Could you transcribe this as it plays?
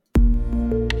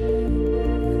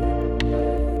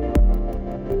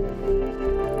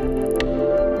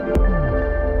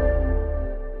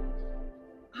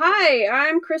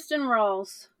Kristen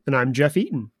Rawls. And I'm Jeff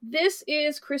Eaton. This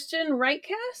is Christian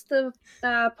Rightcast, the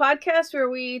podcast where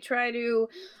we try to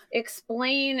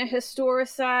explain,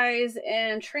 historicize,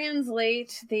 and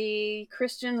translate the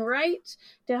Christian right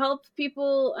to help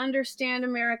people understand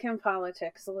American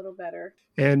politics a little better.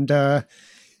 And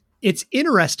it's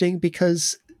interesting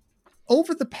because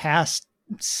over the past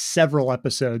several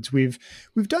episodes, we've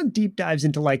done deep dives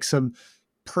into like some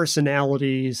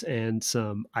personalities and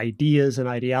some ideas and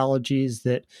ideologies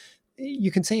that you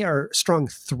can say are strong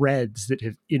threads that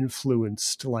have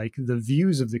influenced like the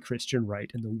views of the Christian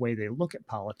right and the way they look at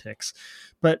politics.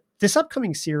 But this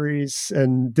upcoming series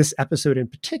and this episode in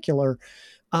particular,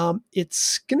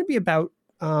 it's going to be about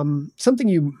something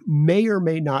you may or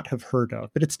may not have heard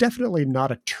of, but it's definitely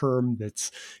not a term that's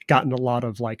gotten a lot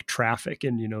of like traffic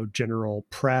in, general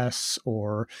press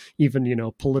or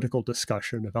even, political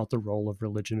discussion about the role of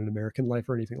religion in American life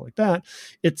or anything like that.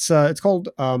 It's called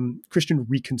Christian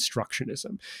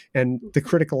Reconstructionism. And the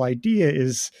critical idea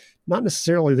is not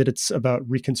necessarily that it's about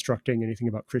reconstructing anything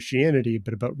about Christianity,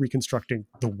 but about reconstructing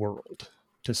the world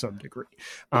to some degree.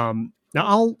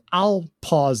 Now I'll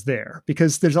pause there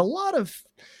because there's a lot of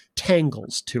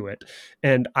tangles to it,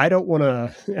 and I don't want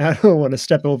to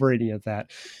step over any of that.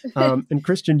 And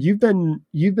Christian, you've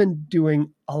been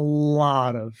doing a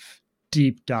lot of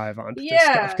deep dive onto this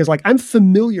stuff because like I'm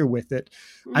familiar with it.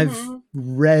 Mm-hmm. I've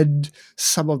read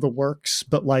some of the works,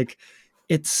 but like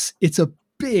it's a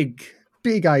big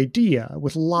idea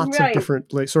with lots of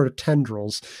different like, sort of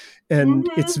tendrils, and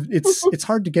it's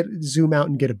hard to zoom out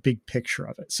and get a big picture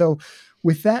of it. So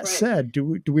with that said,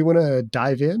 do we want to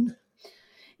dive in?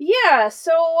 Yeah,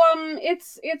 so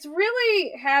it's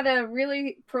really had a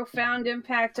really profound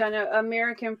impact on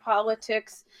American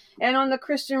politics and on the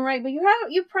Christian right, but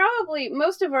you probably,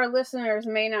 most of our listeners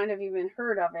may not have even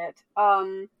heard of it.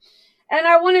 And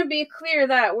I want to be clear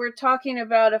that we're talking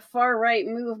about a far right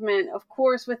movement, of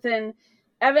course, within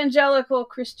evangelical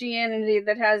Christianity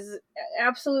that has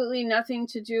absolutely nothing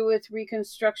to do with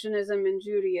Reconstructionism and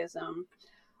Judaism.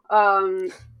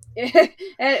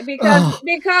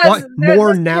 Because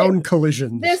more noun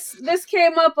collisions. This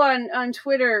came up on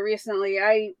Twitter recently.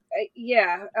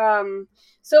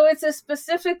 So it's a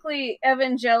specifically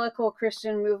evangelical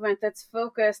Christian movement that's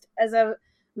focused, as a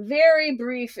very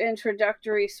brief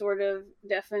introductory sort of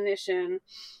definition,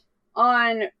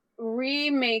 on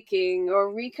remaking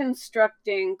or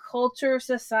reconstructing culture,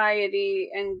 society,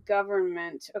 and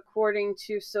government according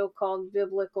to so-called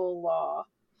biblical law.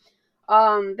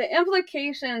 The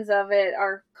implications of it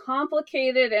are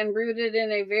complicated and rooted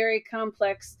in a very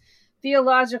complex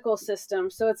theological system,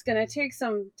 so it's going to take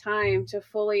some time to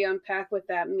fully unpack what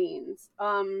that means.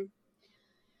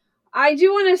 I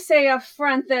do want to say up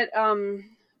front that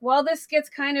while this gets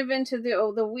kind of into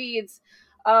the weeds,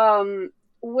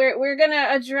 we're going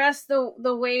to address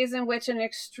the ways in which an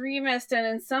extremist and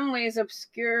in some ways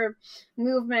obscure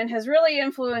movement has really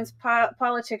influenced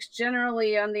politics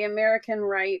generally on the American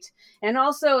right and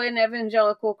also in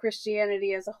evangelical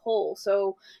Christianity as a whole.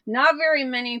 So not very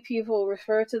many people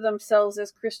refer to themselves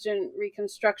as Christian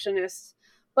Reconstructionists,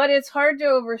 but it's hard to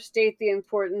overstate the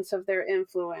importance of their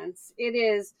influence. It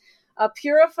is a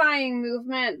purifying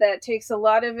movement that takes a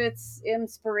lot of its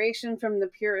inspiration from the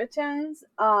Puritans,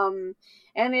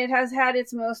 and it has had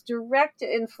its most direct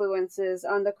influences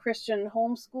on the Christian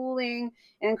homeschooling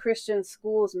and Christian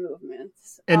schools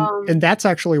movements. And that's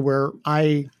actually where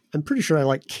I'm pretty sure I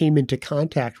like came into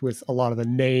contact with a lot of the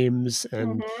names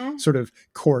and sort of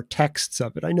core texts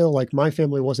of it. I know like my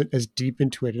family wasn't as deep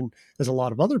into it as a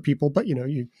lot of other people, but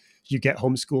you get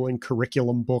homeschooling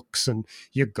curriculum books and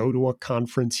you go to a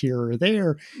conference here or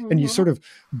there and you sort of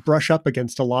brush up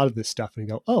against a lot of this stuff and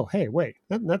you go, oh, hey, wait,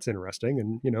 that's interesting.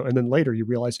 And, and then later you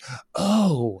realize,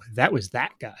 oh, that was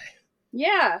that guy.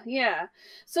 Yeah.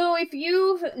 So if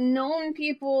you've known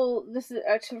people, this is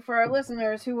for our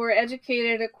listeners, who were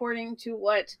educated according to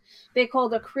what they call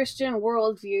the Christian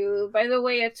worldview, by the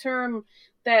way, a term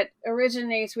that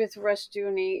originates with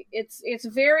Rushdoony, it's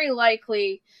very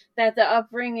likely that the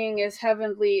upbringing is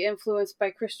heavily influenced by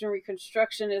Christian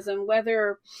Reconstructionism,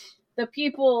 whether the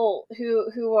people who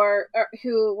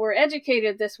were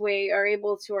educated this way are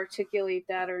able to articulate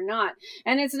that or not.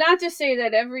 And it's not to say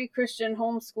that every Christian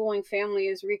homeschooling family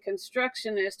is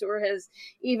Reconstructionist or has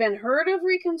even heard of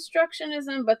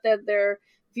Reconstructionism, but that their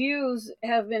views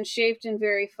have been shaped in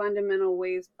very fundamental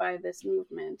ways by this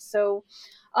movement. So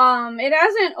it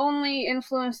hasn't only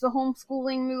influenced the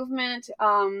homeschooling movement.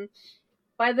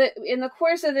 In the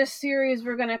course of this series,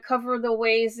 we're going to cover the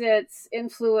ways it's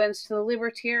influenced the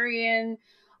libertarian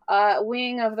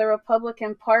wing of the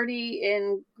Republican Party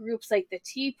in groups like the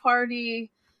Tea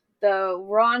Party, the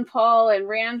Ron Paul and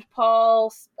Rand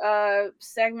Paul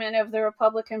segment of the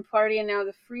Republican Party, and now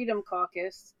the Freedom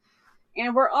Caucus.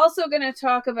 And we're also going to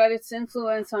talk about its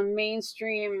influence on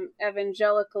mainstream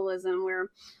evangelicalism, where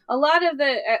a lot of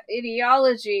the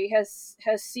ideology has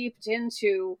seeped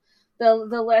into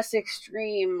the less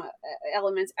extreme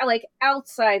elements, like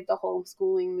outside the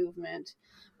homeschooling movement.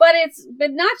 But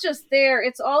not just there.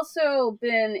 It's also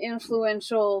been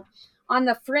influential on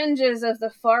the fringes of the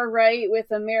far right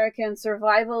with American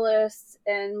survivalists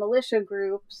and militia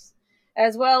groups,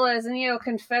 as well as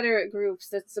neo-Confederate groups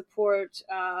that support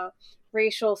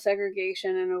racial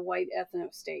segregation in a white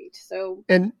ethno state. So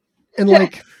and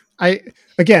like I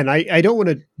don't want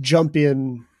to jump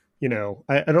in,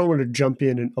 I don't want to jump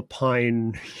in and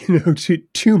opine,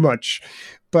 too much,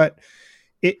 but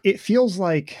it feels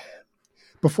like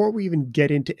before we even get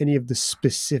into any of the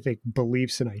specific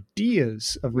beliefs and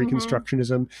ideas of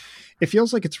Reconstructionism, it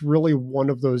feels like it's really one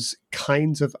of those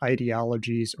kinds of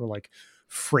ideologies or like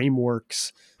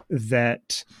frameworks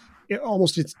that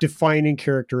almost its defining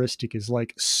characteristic is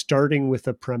like starting with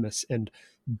a premise and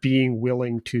being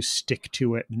willing to stick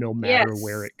to it no matter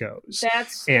where it goes.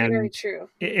 That's very true.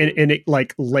 And it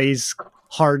like lays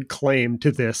hard claim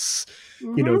to this,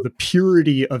 the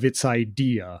purity of its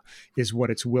idea is what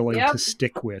it's willing to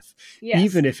stick with,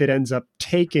 even if it ends up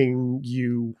taking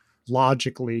you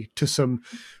logically to some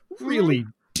really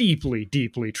deeply,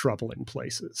 deeply troubling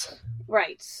places.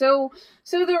 Right. So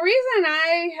the reason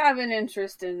I have an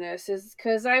interest in this is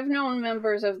because I've known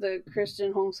members of the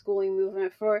Christian homeschooling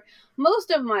movement for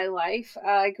most of my life.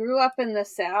 I grew up in the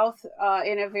South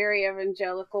in a very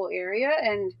evangelical area,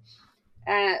 and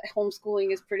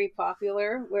homeschooling is pretty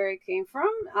popular where it came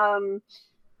from.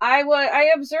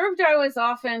 I observed I was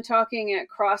often talking at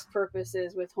cross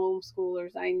purposes with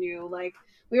homeschoolers I knew, like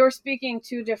we were speaking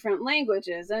two different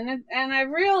languages, and I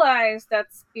realized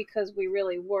that's because we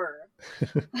really were.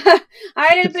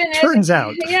 I'd been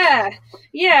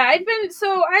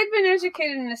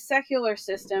educated in a secular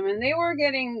system, and they were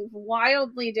getting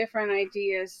wildly different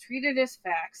ideas treated as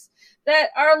facts that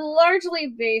are largely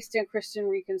based in Christian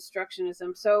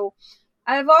Reconstructionism. So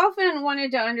I've often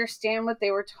wanted to understand what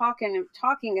they were talking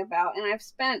about, and I've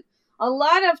spent a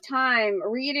lot of time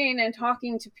reading and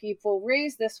talking to people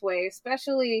raised this way,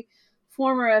 especially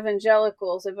former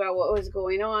evangelicals, about what was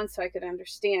going on so I could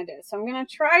understand it. So I'm going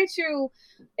to try to,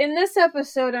 in this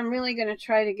episode, I'm really going to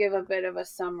try to give a bit of a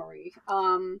summary.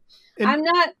 I'm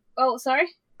not, oh, sorry.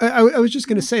 I was just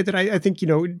going to say that I think,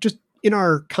 just in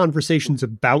our conversations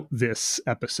about this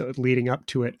episode leading up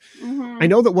to it, I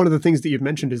know that one of the things that you've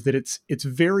mentioned is that it's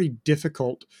very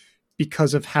difficult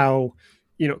because of how,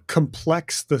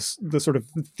 complex the sort of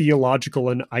theological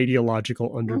and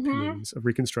ideological underpinnings of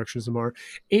Reconstructionism are,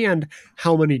 and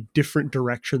how many different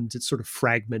directions it's sort of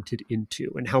fragmented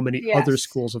into, and how many other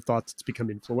schools of thought it's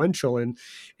become influential in,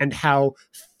 and how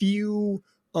few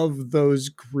of those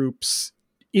groups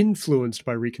influenced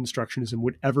by Reconstructionism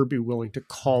would ever be willing to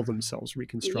call themselves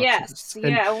Reconstructionists.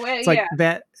 It's like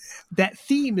that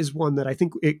theme is one that I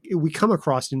think we come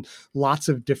across in lots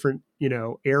of different,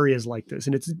 areas like this.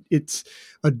 And it's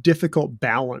a difficult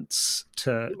balance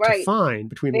to find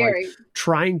between like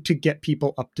trying to get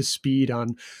people up to speed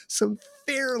on some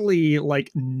fairly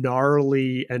like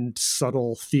gnarly and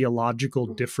subtle theological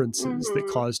differences that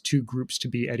cause two groups to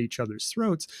be at each other's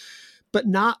throats, but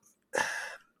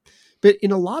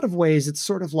in a lot of ways, it's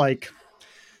sort of like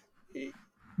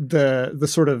the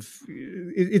sort of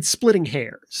it's splitting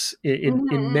hairs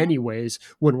in many ways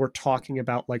when we're talking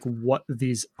about like what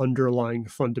these underlying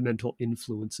fundamental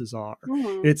influences are.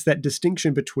 It's that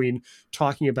distinction between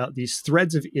talking about these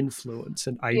threads of influence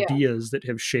and ideas that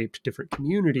have shaped different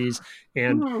communities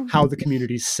and how the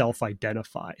communities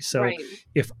self-identify. So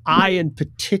if I in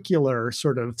particular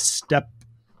sort of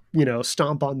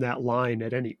stomp on that line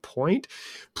at any point,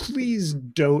 please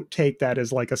don't take that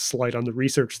as like a slight on the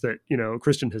research that,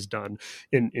 Kristen has done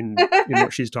in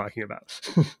what she's talking about.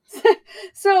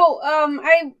 So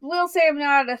I will say I'm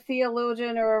not a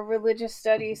theologian or a religious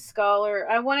studies scholar.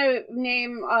 I want to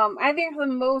name, I think the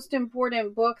most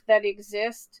important book that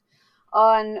exists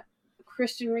on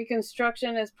Christian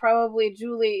Reconstruction is probably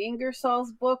Julie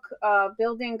Ingersoll's book,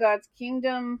 Building God's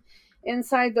Kingdom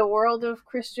Inside the World of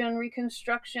Christian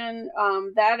Reconstruction.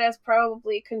 That has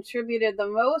probably contributed the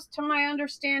most to my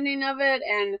understanding of it,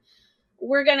 and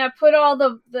we're gonna put all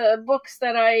the books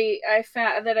that I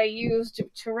found that I used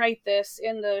to write this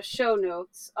in the show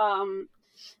notes.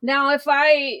 Now, if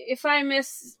I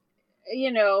miss,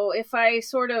 if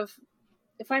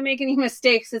I make any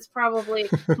mistakes, it's probably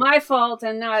my fault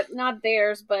and not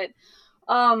theirs. But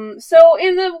So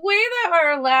in the way that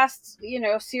our last,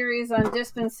 series on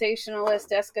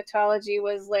dispensationalist eschatology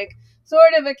was like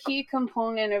sort of a key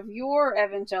component of your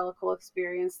evangelical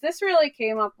experience, this really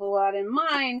came up a lot in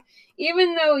mine,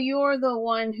 even though you're the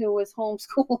one who was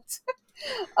homeschooled.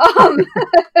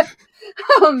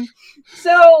 um,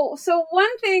 so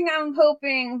one thing I'm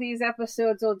hoping these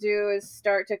episodes will do is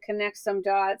start to connect some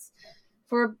dots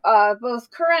for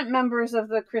both current members of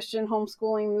the Christian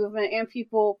homeschooling movement and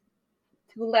people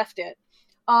who left it.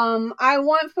 I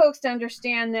want folks to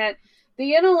understand that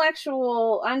the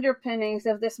intellectual underpinnings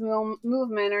of this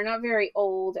movement are not very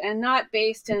old and not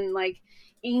based in like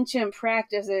ancient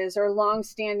practices or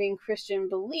long-standing Christian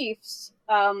beliefs.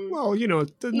 Well,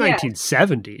 the Yeah,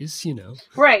 1970s,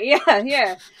 right. Yeah,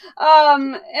 yeah.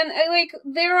 And like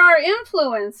there are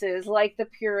influences like the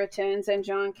Puritans and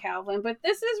John Calvin, but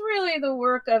this is really the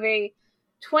work of a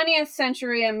 20th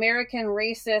century American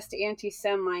racist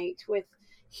anti-Semite with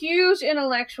huge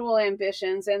intellectual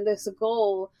ambitions and this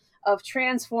goal of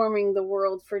transforming the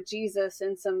world for Jesus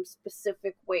in some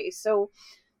specific way. So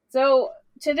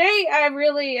today I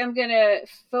really am going to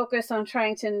focus on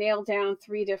trying to nail down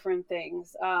three different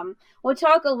things. We'll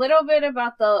talk a little bit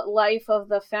about the life of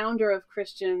the founder of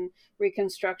Christian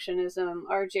Reconstructionism,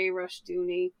 R.J.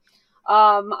 Rushdoony.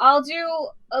 I'll do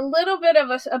a little bit of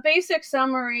a basic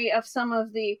summary of some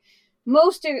of the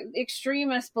most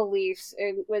extremist beliefs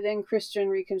within Christian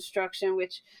Reconstruction,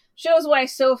 which shows why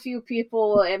so few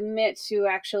people admit to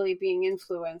actually being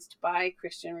influenced by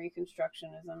Christian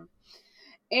Reconstructionism.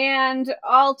 And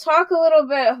I'll talk a little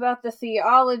bit about the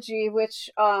theology, which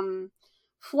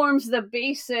forms the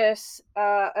basis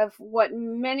of what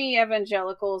many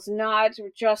evangelicals, not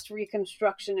just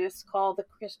Reconstructionists, call the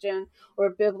Christian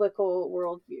or biblical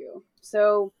worldview.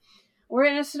 So we're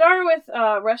going to start with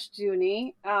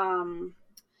Rushdoony.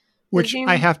 Which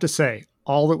I have to say,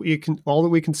 all that we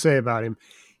can say about him,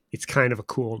 it's kind of a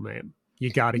cool name.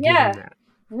 You got to give him that.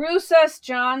 Rusas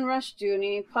John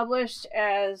Rushdoony, published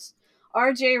as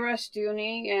R.J.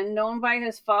 Rushdoony and known by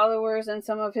his followers and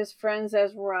some of his friends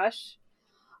as Rush.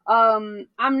 I'm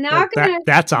not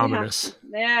that's ominous.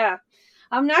 Yeah.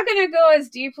 I'm not gonna go as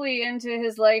deeply into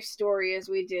his life story as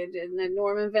we did in the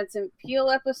Norman Vincent Peale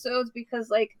episodes because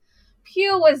like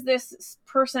Peale was this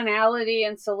personality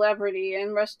and celebrity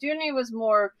and Rushdoony was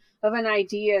more of an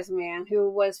ideas man who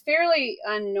was fairly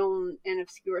unknown and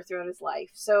obscure throughout his life.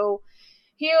 So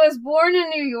he was born in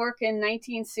New York in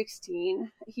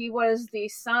 1916. He was the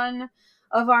son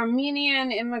of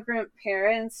Armenian immigrant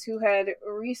parents who had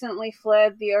recently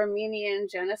fled the Armenian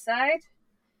genocide.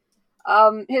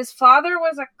 His father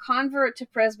was a convert to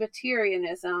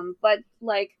Presbyterianism, but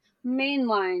like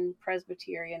mainline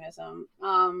Presbyterianism.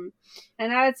 And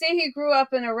I would say he grew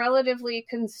up in a relatively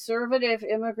conservative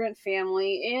immigrant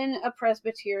family in a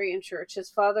Presbyterian church.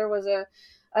 His father was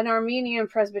an Armenian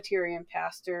Presbyterian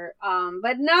pastor,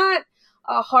 but not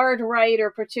a hard right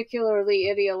or particularly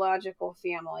ideological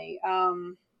family.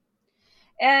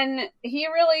 And he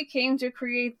really came to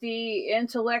create the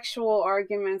intellectual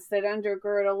arguments that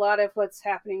undergird a lot of what's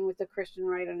happening with the Christian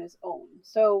right on his own.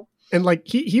 So, and like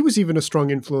he was even a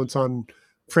strong influence on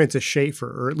Francis Schaeffer,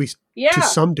 or at least to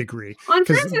some degree. On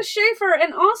Francis Schaeffer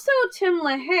and also Tim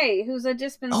LaHaye, who's a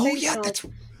dispensationalist.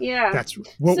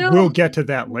 We'll get to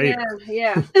that later.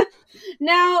 Yeah.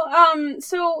 Now,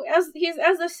 so as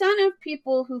the son of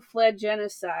people who fled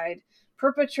genocide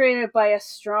perpetrated by a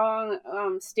strong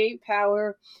state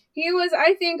power, he was,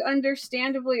 I think,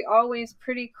 understandably always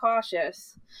pretty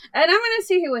cautious. And I'm going to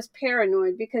say he was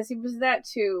paranoid because he was that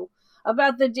too,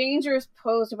 about the dangers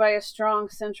posed by a strong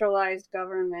centralized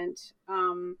government.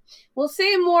 We'll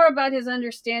say more about his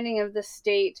understanding of the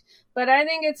state, but I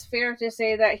think it's fair to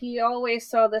say that he always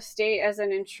saw the state as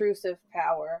an intrusive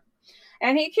power.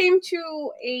 And he came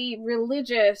to a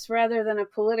religious rather than a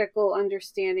political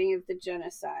understanding of the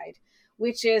genocide,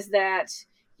 which is that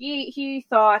he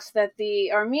thought that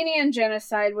the Armenian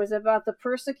genocide was about the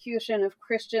persecution of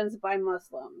Christians by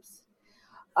Muslims.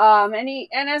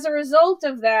 And as a result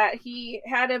of that, he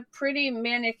had a pretty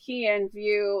Manichaean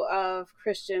view of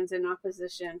Christians in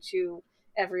opposition to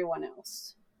everyone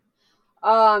else.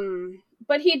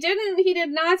 But he did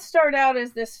not start out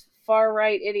as this far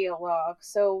right ideologue.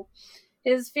 So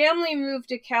his family moved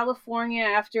to California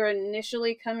after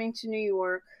initially coming to New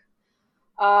York.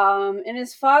 And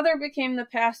his father became the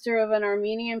pastor of an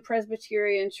Armenian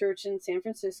Presbyterian church in San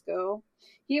Francisco.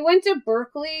 He went to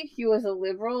Berkeley. He was a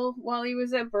liberal while he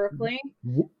was at Berkeley.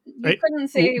 You couldn't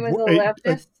say he was a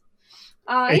leftist.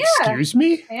 Excuse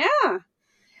me? Yeah.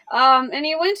 And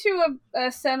he went to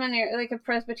a seminary, like a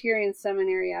Presbyterian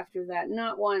seminary after that.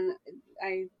 Not one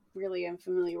I really am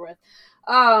familiar with.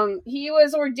 He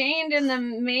was ordained in the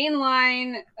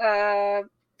mainline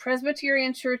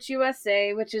Presbyterian Church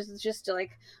USA, which is just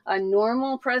like a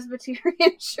normal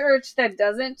Presbyterian church that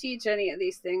doesn't teach any of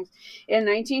these things, in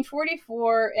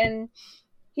 1944. And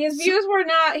his views were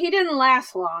not, he didn't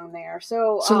last long there.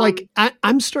 So like,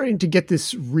 I'm starting to get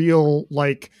this real,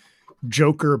 like,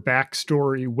 Joker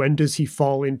backstory. When does he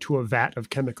fall into a vat of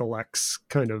chemical X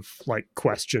kind of like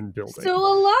question building? So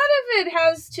a lot of it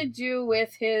has to do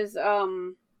with his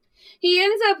he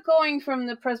ends up going from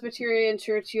the Presbyterian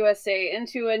Church USA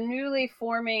into a newly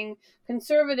forming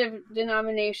conservative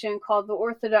denomination called the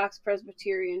Orthodox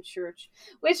Presbyterian Church,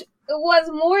 which was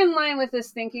more in line with his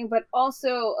thinking, but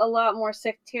also a lot more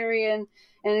sectarian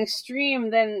and extreme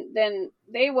than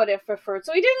they would have preferred.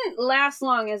 So he didn't last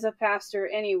long as a pastor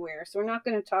anywhere. So we're not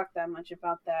going to talk that much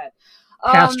about that.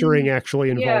 Pastoring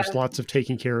actually involves yeah. lots of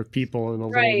taking care of people and a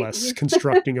little Right. less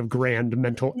constructing of grand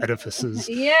mental edifices.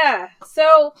 Yeah.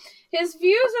 So his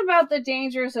views about the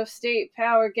dangers of state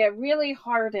power get really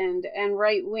hardened and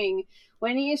right-wing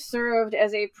when he served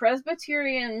as a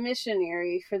Presbyterian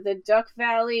missionary for the Duck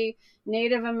Valley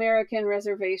Native American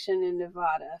Reservation in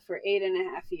Nevada for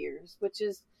 8.5 years, which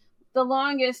is the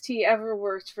longest he ever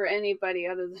worked for anybody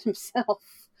other than himself.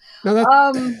 Now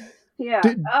that, yeah.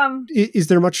 Is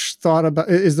there much thought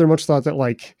that,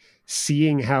 like,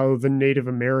 seeing how the Native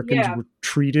Americans were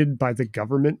treated by the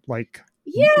government, like,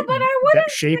 yeah, but I wouldn't that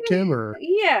shaped him, or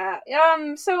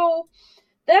so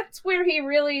that's where he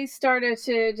really started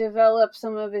to develop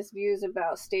some of his views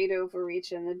about state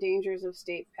overreach and the dangers of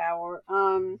state power.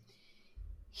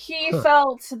 He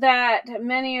felt that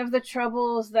many of the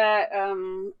troubles that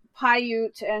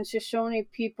Paiute and Shoshone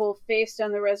people faced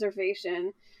on the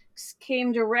reservation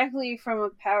came directly from a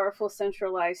powerful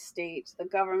centralized state, the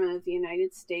government of the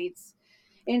United States,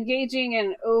 engaging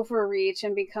in overreach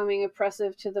and becoming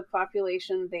oppressive to the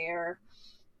population there.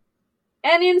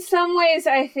 And in some ways,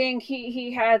 I think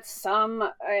he had some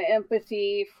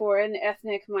empathy for an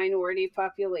ethnic minority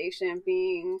population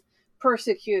being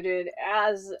persecuted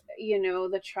as,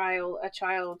 a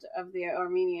child of the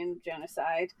Armenian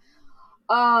genocide.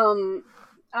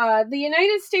 The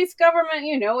United States government,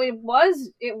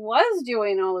 it was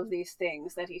doing all of these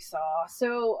things that he saw.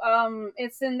 So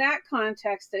it's in that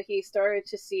context that he started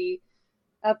to see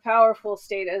a powerful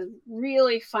state as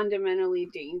really fundamentally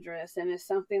dangerous and as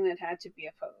something that had to be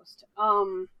opposed.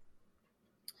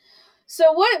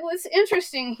 So what was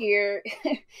interesting here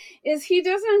is he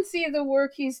doesn't see the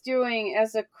work he's doing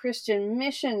as a Christian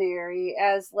missionary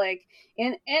as, like,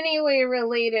 in any way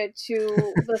related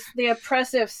to the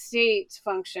oppressive state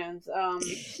functions. I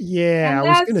was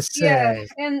going to say.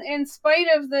 And in spite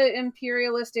of the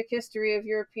imperialistic history of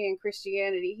European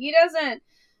Christianity, he doesn't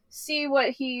see what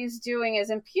he's doing as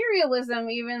imperialism,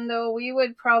 even though we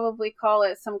would probably call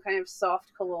it some kind of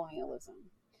soft colonialism.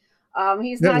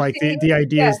 He's that, not like, the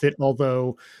idea is that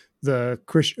although the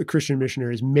Christian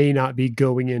missionaries may not be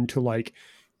going in to, like,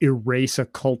 erase a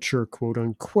culture, quote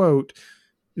unquote,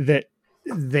 that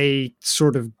they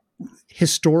sort of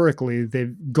historically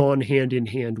they've gone hand in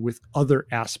hand with other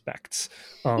aspects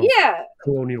of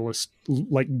colonialist,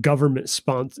 like, government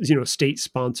state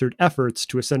sponsored efforts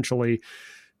to essentially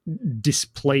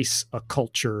displace a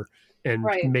culture and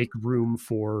make room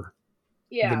for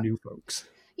the new folks.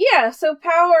 Yeah, so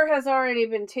power has already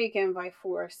been taken by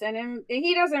force, and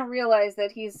he doesn't realize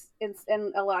that he's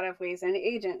in a lot of ways an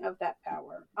agent of that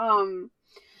power.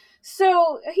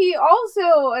 So he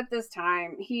also, at this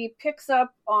time, he picks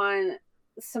up on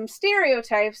some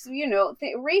stereotypes,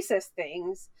 racist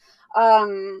things.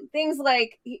 Things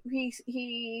like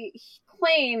he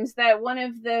claims that one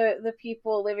of the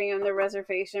people living on the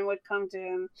reservation would come to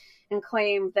him and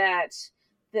claim that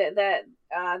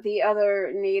the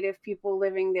other native people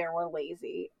living there were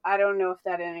lazy. I don't know if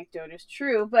that anecdote is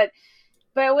true, but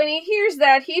when he hears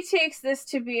that, he takes this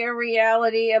to be a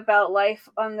reality about life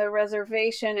on the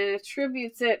reservation and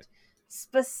attributes it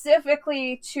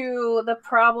specifically to the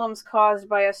problems caused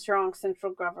by a strong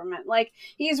central government. Like,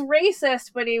 he's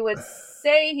racist, but he would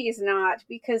say he's not,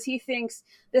 because he thinks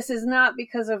this is not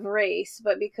because of race,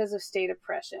 but because of state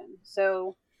oppression.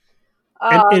 So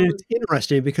and it's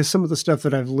interesting because some of the stuff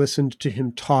that I've listened to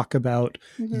him talk about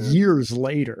years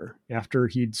later, after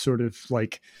he'd sort of,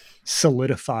 like,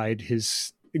 solidified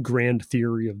his grand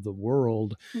theory of the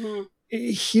world,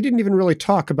 he didn't even really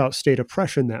talk about state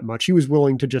oppression that much. He was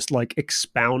willing to just, like,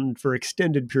 expound for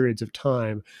extended periods of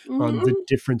time on the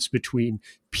difference between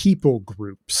people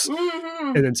groups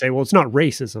and then say, well, it's not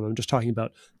racism. I'm just talking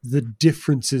about the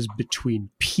differences between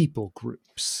people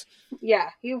groups. Yeah,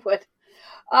 he would.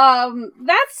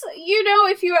 That's, you know,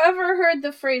 if you ever heard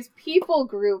the phrase people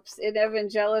groups in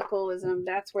evangelicalism,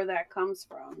 that's where that comes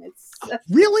from. It's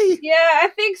Really? yeah, I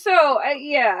think so.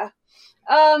 Yeah.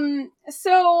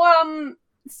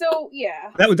 So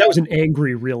yeah. That was an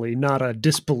angry really, not a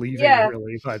disbelieving Yeah.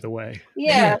 really, by the way.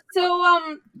 Yeah.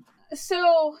 Man.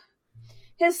 So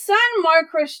his son Mark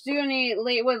Rushdoony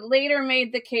would later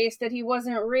made the case that he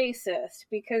wasn't racist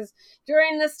because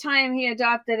during this time he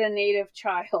adopted a native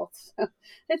child.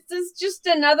 It's just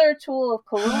another tool of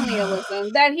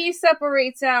colonialism that he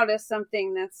separates out as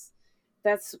something that's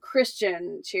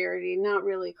Christian charity, not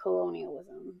really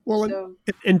colonialism. Well, So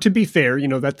and to be fair, you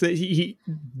know that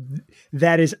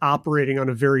is operating on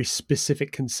a very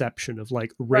specific conception of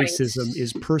like right, racism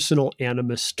is personal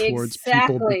animus towards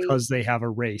people exactly. because they have a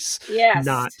race, Yes.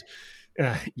 not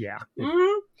yeah.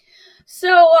 Hmm.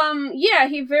 So, yeah,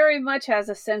 he very much has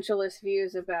essentialist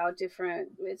views about different,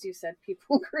 as you said,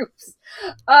 people groups.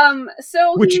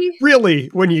 So Which he, really,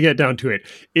 when you get down to it,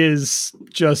 is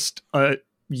just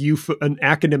an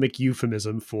academic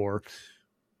euphemism for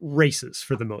races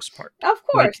for the most part. of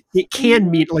Like course, it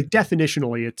can mean like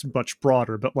definitionally it's much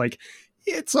broader, but like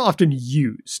it's often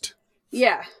used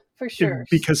yeah, for sure.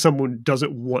 because someone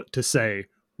doesn't want to say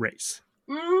race.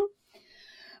 Mhm.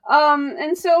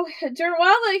 And so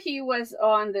while he was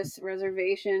on this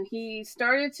reservation, he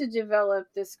started to develop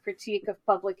this critique of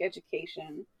public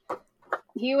education.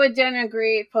 He would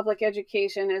denigrate public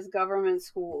education as government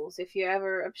schools. If you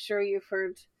ever, I'm sure you've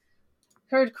heard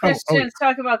Oh yeah. Christians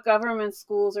talk about government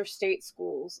schools or state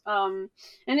schools. And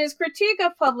his critique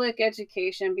of public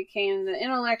education became the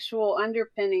intellectual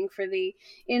underpinning for the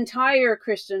entire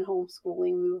Christian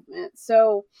homeschooling movement.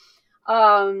 So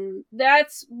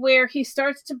that's where he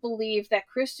starts to believe that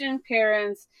Christian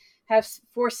parents have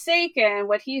forsaken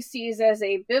what he sees as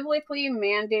a biblically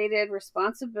mandated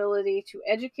responsibility to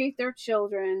educate their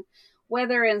children,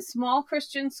 whether in small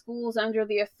Christian schools under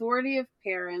the authority of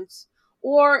parents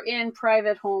or in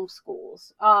private home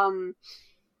schools.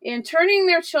 In turning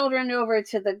their children over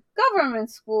to the government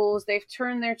schools, they've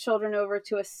turned their children over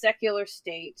to a secular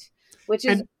state, which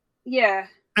is, And yeah.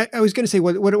 I was going to say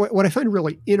what I find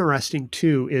really interesting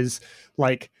too is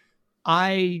like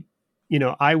I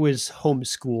I was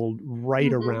homeschooled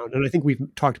right Mm-hmm. around, and I think we've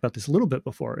talked about this a little bit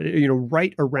before.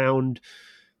 Right around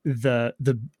the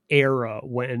era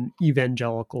when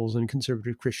evangelicals and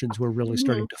conservative Christians were really Mm-hmm.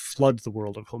 starting to flood the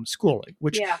world of homeschooling,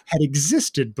 which Yeah. had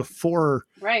existed before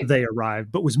Right. they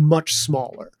arrived, but was much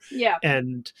smaller. Yeah.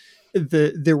 And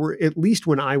there were, at least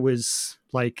when I was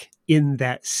like in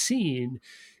that scene,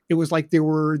 it was like there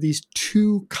were these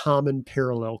two common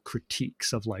parallel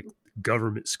critiques of like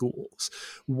government schools. Okay.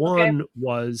 One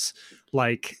was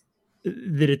like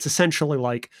that it's essentially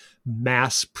like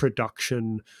mass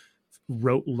production,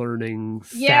 rote learning,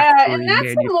 Yeah, and factory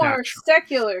that's a more manufacturing.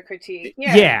 secular critique.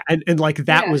 Yeah. Yeah, and like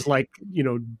that Yeah. was like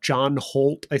John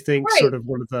Holt, I think, Right. sort of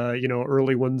one of the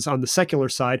early ones on the secular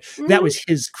side. That Mm-hmm. was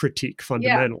his critique Yeah.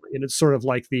 fundamentally, and it's sort of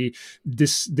like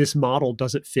this model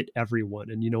doesn't fit everyone,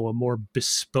 and a more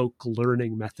bespoke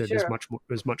learning method Sure.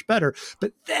 is much better.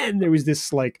 But then there was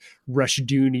this like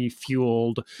Rushdoony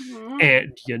fueled, Mm-hmm.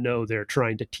 and they're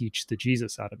trying to teach the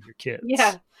Jesus out of your kids.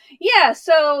 Yeah. Yeah.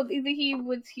 So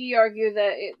he argued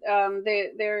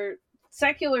that their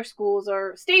secular schools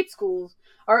or state schools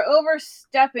are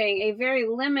overstepping a very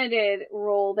limited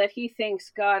role that he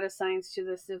thinks God assigns to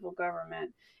the civil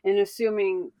government in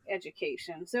assuming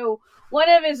education. So one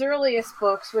of his earliest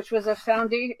books, which was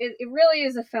it really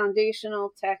is a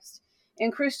foundational text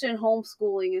in Christian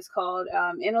homeschooling, is called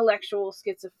Intellectual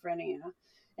Schizophrenia,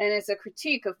 and it's a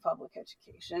critique of public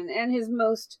education. And his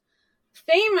most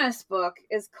famous book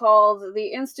is called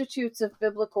The Institutes of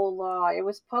Biblical Law. It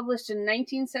was published in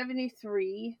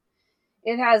 1973.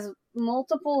 It has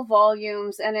multiple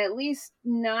volumes and at least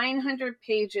 900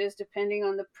 pages, depending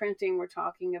on the printing we're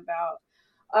talking about.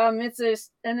 It's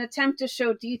an attempt to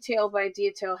show detail by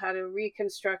detail how to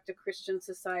reconstruct a Christian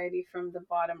society from the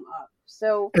bottom up.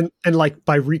 So, And like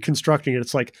by reconstructing it,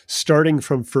 it's like starting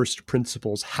from first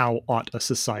principles. How ought a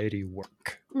society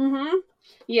work? mm-hmm.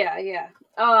 Yeah, yeah.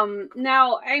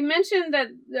 Now, I mentioned that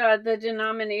the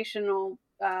denominational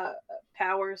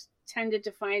powers tended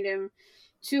to find him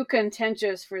too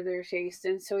contentious for their taste,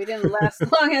 and so he didn't last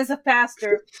long as a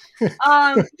pastor.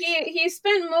 He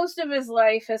spent most of his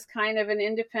life as kind of an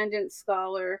independent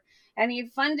scholar, and he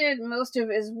funded most of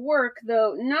his work,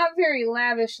 though not very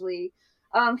lavishly.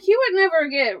 He would never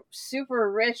get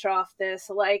super rich off this.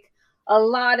 Like a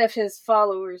lot of his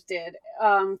followers did,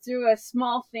 through a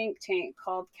small think tank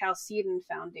called Chalcedon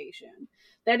Foundation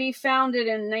that he founded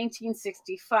in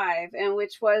 1965, and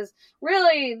which was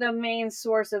really the main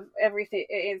source of everything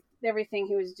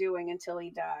he was doing until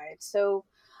he died. So,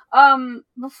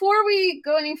 before we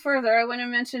go any further, I want to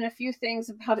mention a few things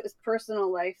about his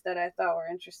personal life that I thought were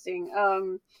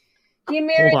interesting. He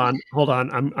married. Hold on.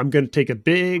 I'm going to take a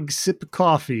big sip of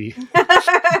coffee.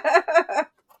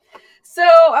 So,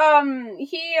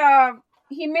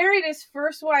 he married his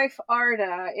first wife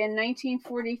Arda in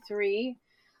 1943,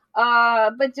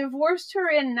 but divorced her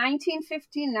in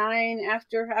 1959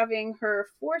 after having her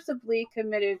forcibly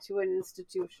committed to an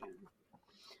institution.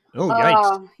 Oh,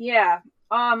 yikes! Yeah.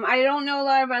 I don't know a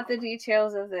lot about the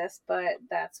details of this, but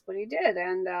that's what he did.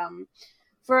 And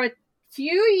for a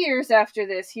few years after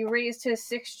this, he raised his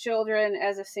 6 children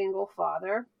as a single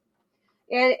father.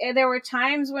 And there were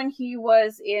times when he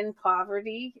was in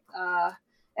poverty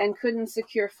and couldn't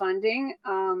secure funding.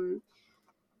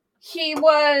 He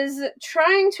was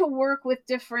trying to work with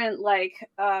different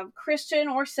Christian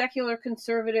or secular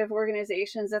conservative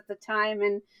organizations at the time,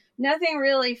 and nothing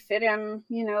really fit him.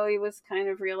 He was kind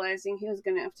of realizing he was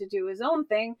going to have to do his own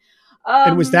thing.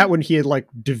 And was that when he had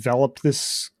developed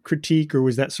this critique, or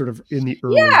was that sort of in the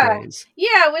early days?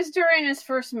 Yeah, it was during his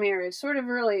first marriage, sort of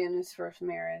early in his first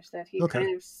marriage, that he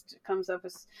kind of comes up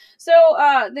with. So,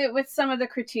 with some of the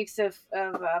critiques of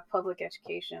public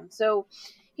education. So,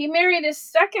 he married his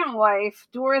second wife,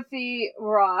 Dorothy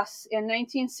Ross, in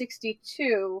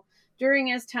 1962 during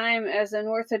his time as an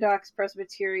Orthodox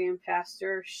Presbyterian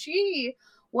pastor. She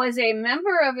was a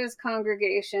member of his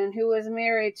congregation who was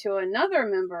married to another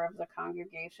member of the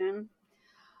congregation.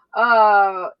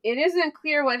 It isn't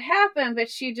clear what happened, but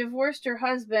she divorced her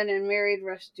husband and married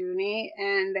Rushdoony.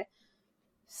 And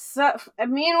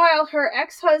meanwhile, her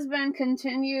ex-husband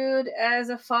continued as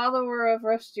a follower of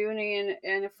Rushdoony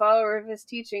and a follower of his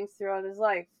teachings throughout his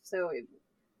life. So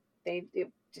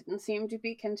it didn't seem to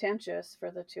be contentious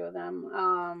for the two of them.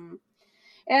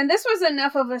 And this was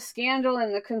enough of a scandal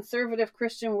in the conservative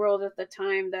Christian world at the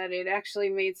time that it actually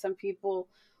made some people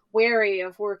wary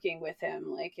of working with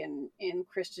him, in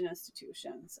Christian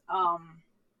institutions.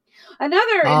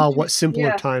 What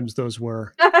simpler times those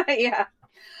were. Yeah.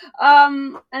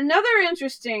 Another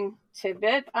interesting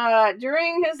tidbit.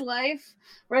 During his life,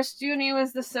 Rushdoony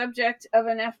was the subject of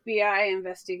an FBI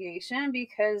investigation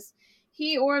because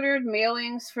he ordered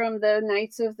mailings from the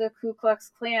Knights of the Ku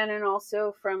Klux Klan and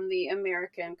also from the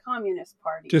American Communist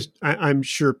Party. I'm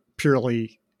sure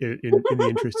purely in the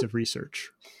interest of research.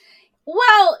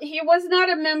 Well, he was not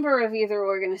a member of either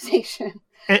organization.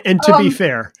 And to be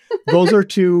fair, those are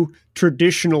two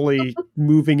traditionally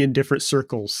moving in different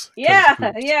circles. Yeah.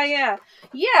 But it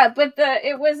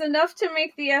was enough to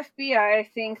make the FBI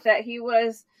think that he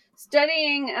was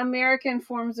studying American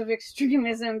forms of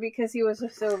extremism because he was a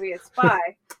Soviet spy.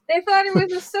 They thought he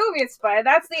was a Soviet spy.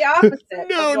 That's the opposite.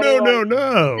 No.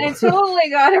 They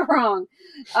totally got it wrong.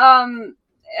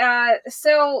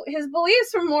 So his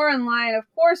beliefs were more in line,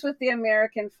 of course, with the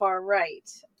American far right.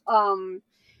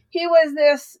 He was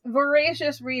this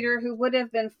voracious reader who would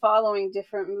have been following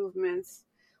different movements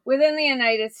within the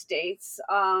United States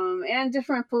and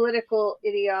different political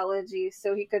ideologies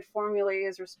so he could formulate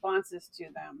his responses to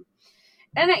them.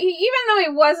 And even though he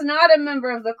was not a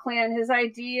member of the Klan, his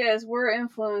ideas were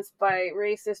influenced by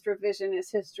racist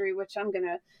revisionist history, which I'm going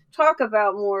to talk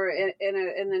about more in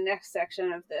the next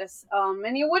section of this.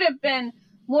 And he would have been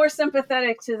more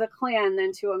sympathetic to the Klan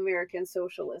than to American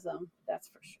socialism. That's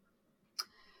for sure.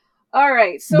 All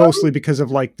right. So mostly because of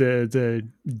the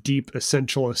deep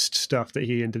essentialist stuff that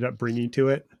he ended up bringing to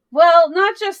it. Well,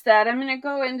 not just that. I'm going to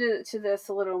go into this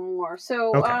a little more.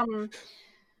 So,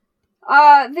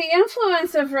 the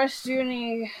influence of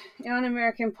Rushdoony on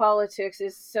American politics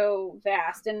is so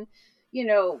vast, and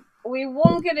we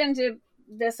won't get into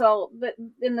this all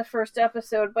in the first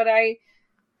episode. But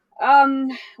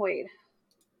wait.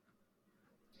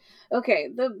 Okay,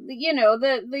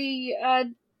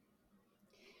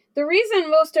 the reason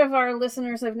most of our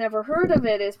listeners have never heard of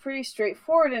it is pretty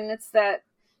straightforward, and it's that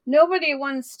nobody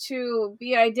wants to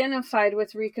be identified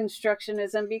with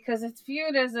Reconstructionism because it's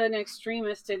viewed as an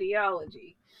extremist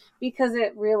ideology, because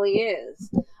it really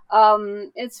is.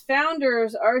 Its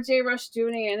founders, R.J.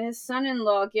 Rushdoony and his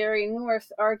son-in-law, Gary North,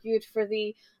 argued for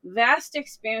the vast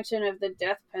expansion of the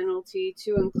death penalty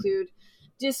to include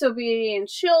disobedient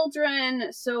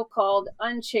children, so-called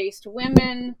unchaste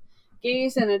women,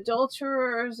 gays and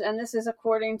adulterers, and this is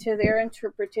according to their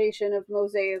interpretation of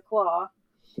Mosaic law.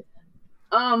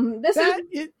 I'm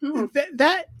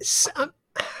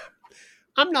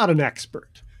not an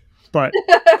expert, but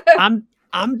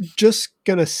I'm just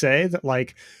gonna say that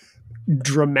like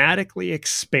dramatically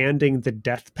expanding the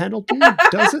death penalty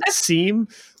doesn't seem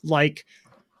like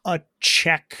a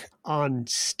check on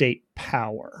state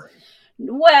power.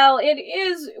 Well, it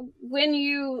is when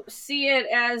you see it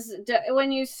as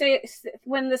when you say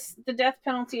when the death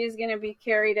penalty is going to be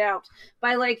carried out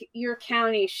by like your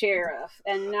county sheriff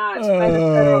and not by the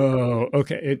federal Oh, government.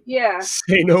 okay. Yeah.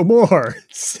 Say no more.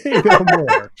 Say no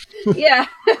more. Yeah.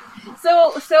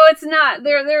 So it's not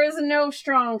there. There is no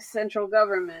strong central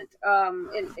government.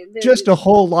 Just a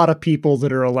whole lot of people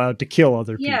that are allowed to kill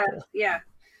other Yeah. people. Yeah.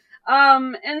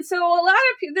 And so a lot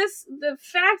of the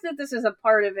fact that this is a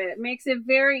part of it makes it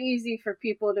very easy for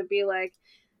people to be like,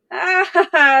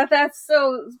 ah, that's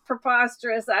so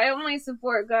preposterous. I only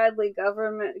support godly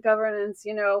governance.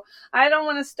 I don't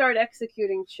want to start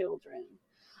executing children.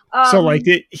 So like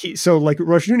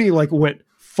Rushdoony like went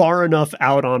far enough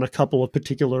out on a couple of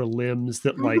particular limbs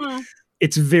that like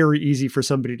it's very easy for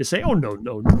somebody to say, "Oh no,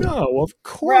 no, no, of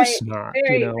course not."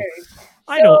 Very, very. So,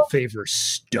 I don't favor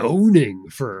stoning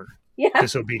for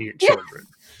disobedient children.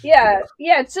 Yeah,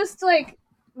 it's just like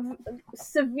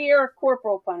severe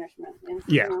corporal punishment.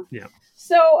 Yeah.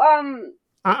 So,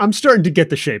 I'm starting to get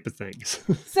the shape of things.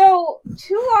 So,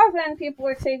 too often people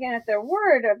are taken at their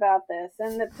word about this,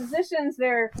 and the positions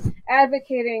they're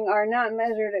advocating are not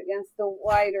measured against the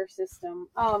wider system.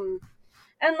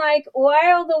 And like,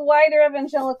 while the wider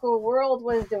evangelical world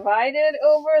was divided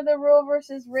over the Roe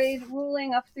versus Wade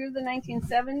ruling up through the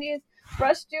 1970s,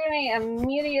 Rushdoony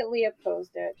immediately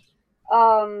opposed it.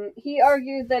 He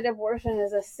argued that abortion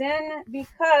is a sin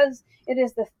because it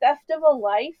is the theft of a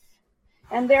life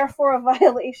and therefore a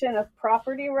violation of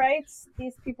property rights.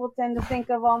 These people tend to think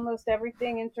of almost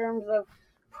everything in terms of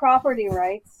property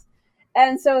rights.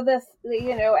 And so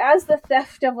as the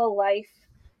theft of a life,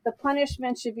 the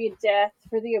punishment should be death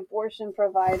for the abortion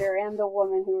provider and the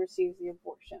woman who receives the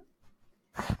abortion.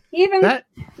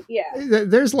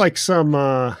 There's like some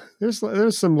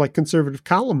there's some like conservative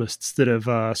columnists that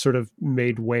have sort of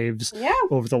made waves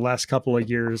over the last couple of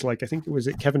years. Like I think it was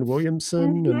Kevin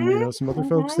Williamson and some other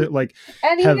folks that like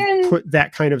have put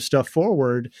that kind of stuff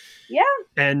forward. Yeah,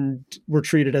 and were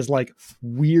treated as like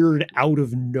weird, out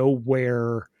of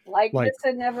nowhere, like this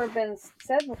had never been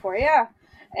said before. Yeah,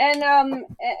 and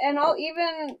I'll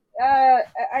even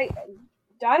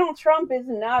Donald Trump is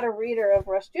not a reader of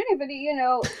Rushdoony, but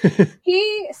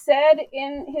he said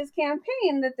in his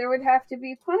campaign that there would have to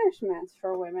be punishments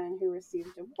for women who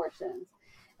received abortions.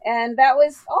 And that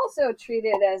was also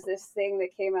treated as this thing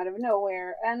that came out of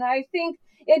nowhere. And I think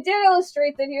it did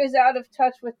illustrate that he was out of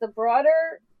touch with the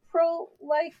broader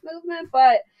pro-life movement,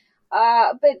 but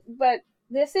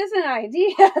this is an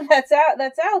idea that's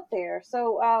out there.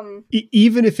 So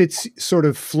even if it's sort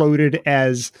of floated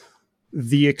as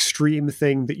the extreme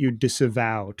thing that you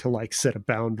disavow to like set a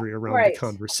boundary around the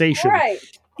conversation,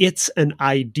 it's an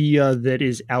idea that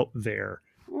is out there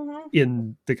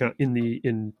in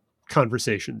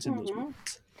conversations in those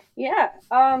moments. Yeah.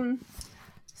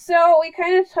 So we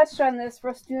kind of touched on this.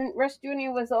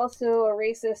 Rushdoony was also a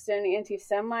racist and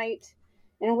anti-Semite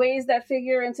in ways that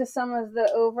figure into some of the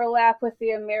overlap with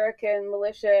the American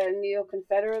militia and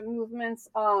neo-Confederate movements.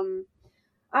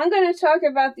 I'm going to talk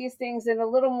about these things in a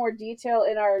little more detail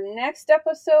in our next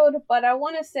episode, but I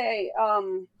want to say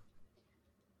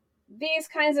these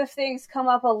kinds of things come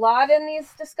up a lot in these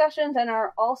discussions and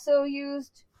are also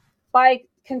used by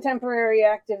contemporary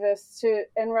activists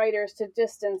and writers to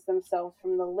distance themselves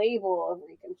from the label of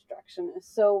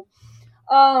Reconstructionist. So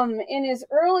in his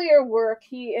earlier work,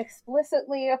 he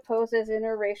explicitly opposes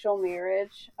interracial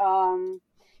marriage.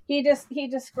 He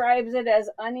describes it as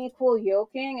unequal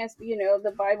yoking, as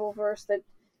the Bible verse that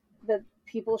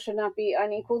people should not be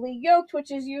unequally yoked,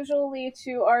 which is usually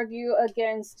to argue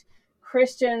against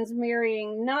Christians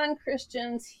marrying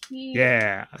non-Christians.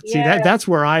 That's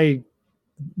where I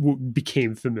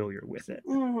became familiar with it.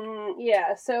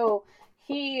 Yeah, so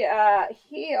he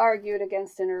argued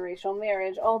against interracial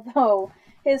marriage, although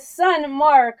his son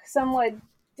Mark somewhat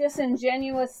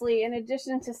disingenuously, in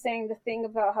addition to saying the thing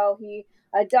about how he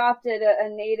adopted a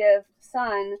native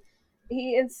son,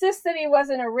 he insists that he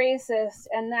wasn't a racist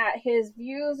and that his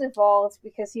views evolved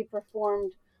because he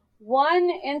performed one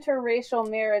interracial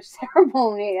marriage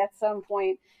ceremony at some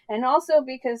point, and also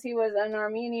because he was an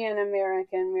Armenian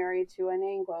American married to an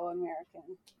Anglo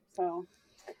American. So,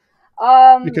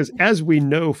 because as we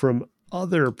know from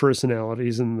other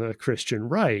personalities in the Christian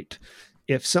right,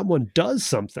 if someone does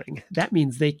something, that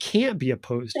means they can't be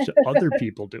opposed to other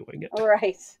people doing it.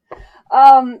 Right.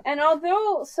 And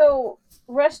although,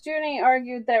 Rushdoony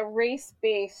argued that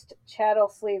race-based chattel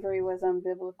slavery was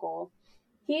unbiblical,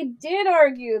 He did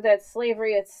argue that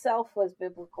slavery itself was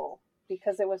biblical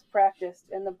because it was practiced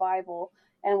in the Bible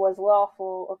and was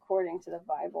lawful according to the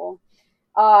Bible.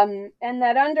 And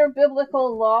that under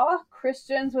biblical law,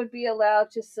 Christians would be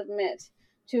allowed to submit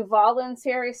to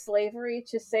voluntary slavery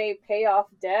to, say, pay off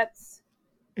debts.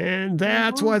 And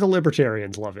that's why the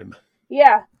libertarians love him.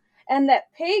 Yeah. And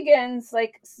that pagans,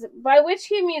 like, by which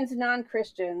he means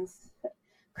non-Christians,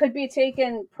 could be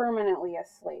taken permanently as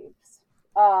slaves.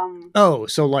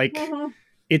 So like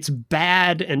it's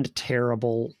bad and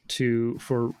terrible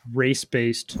for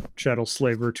race-based chattel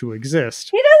slavery to exist.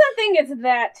 He doesn't think it's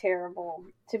that terrible,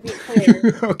 to be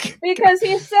clear. Okay. Because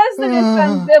he says that it's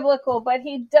unbiblical, but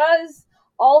he does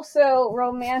also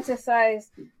romanticize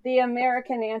the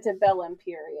American antebellum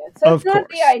period. So it's not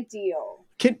the ideal.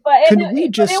 But it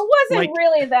wasn't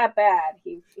really that bad.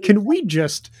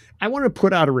 I want to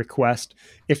put out a request.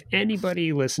 If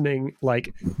anybody listening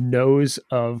like knows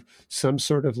of some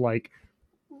sort of like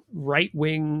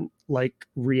right-wing, like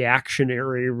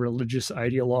reactionary religious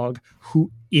ideologue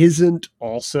who isn't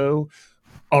also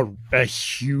a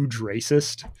huge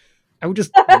racist, I would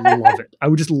just love it. I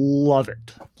would just love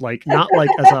it. Like, not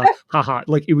like as a haha,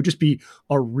 like it would just be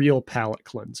a real palate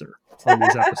cleanser on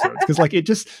these episodes. Because like it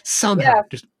just somehow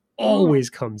just always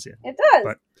comes in. It does.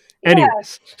 But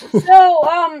anyways.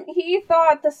 So he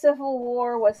thought the Civil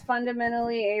War was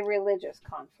fundamentally a religious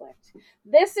conflict.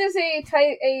 This is a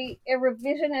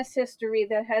revisionist history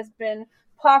that has been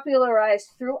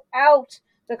popularized throughout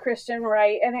the Christian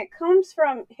right, and it comes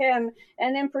from him,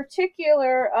 and in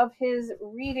particular of his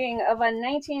reading of a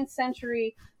 19th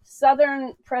century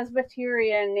Southern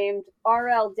Presbyterian named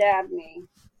R.L. Dabney.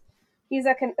 He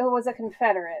was a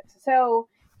Confederate. So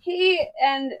he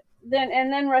and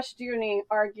then Rushdoony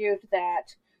argued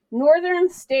that northern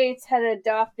states had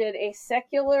adopted a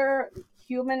secular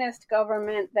humanist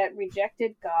government that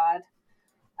rejected God,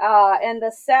 and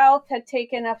the South had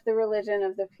taken up the religion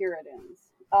of the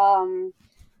Puritans.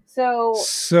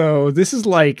 So this is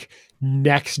like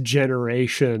next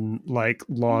generation, like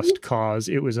Lost Cause.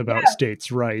 It was about states'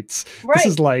 rights. Right. This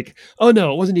is like, oh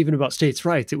no, it wasn't even about states'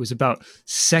 rights. It was about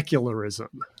secularism.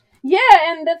 Yeah,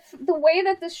 and the way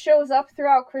that this shows up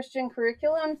throughout Christian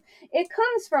curriculums, it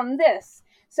comes from this.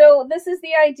 So this is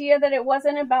the idea that it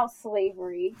wasn't about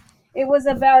slavery. It was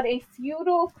about a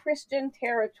feudal Christian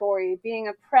territory being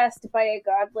oppressed by a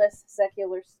godless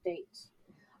secular state.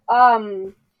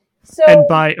 And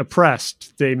by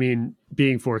oppressed, they mean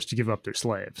being forced to give up their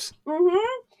slaves.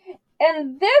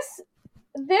 And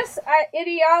this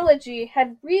ideology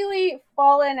had really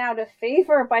fallen out of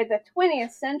favor by the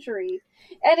 20th century.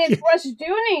 And it's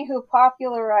Rushdoony who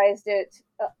popularized it.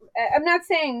 I'm not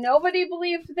saying nobody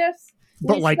believed this.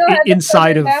 But like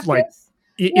inside of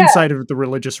inside of the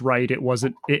religious right,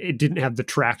 it didn't have the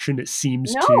traction it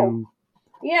seems to.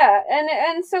 Yeah,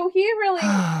 and so he really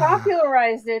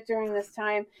popularized it during this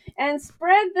time and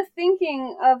spread the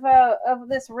thinking of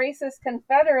this racist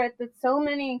Confederate that so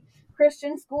many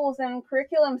Christian schools and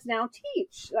curriculums now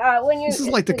teach. This is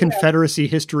like the Confederacy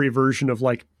history version of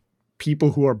like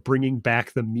people who are bringing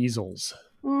back the measles.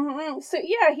 So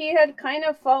yeah, he had kind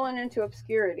of fallen into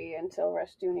obscurity until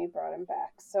Rushdoony brought him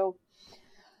back. So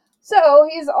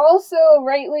he's also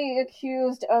rightly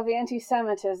accused of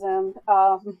anti-Semitism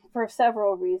for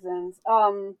several reasons.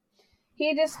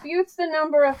 He disputes the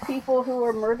number of people who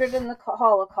were murdered in the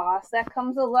Holocaust. That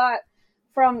comes a lot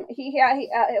from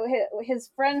his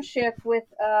friendship with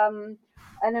an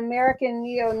American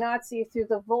neo-Nazi through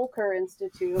the Volker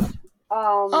Institute.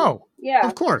 Yeah,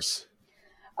 of course.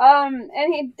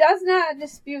 And he does not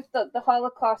dispute that the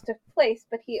Holocaust took place,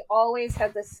 but he always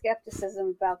had this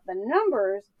skepticism about the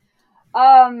numbers.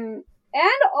 And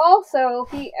also,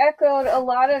 he echoed a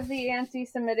lot of the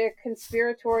anti-Semitic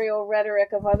conspiratorial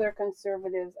rhetoric of other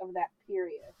conservatives of that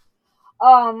period.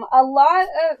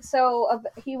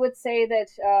 He would say that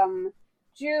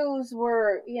Jews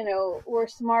were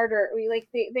smarter,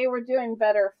 they were doing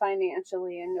better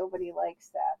financially, and nobody likes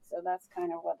that. So that's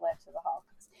kind of what led to the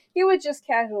Holocaust. He would just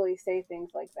casually say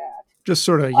things like that. Just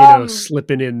sort of,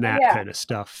 slipping in that kind of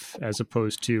stuff, as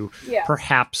opposed to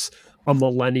perhaps a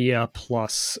millennia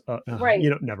plus, right.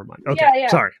 Never mind. Okay,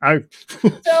 sorry.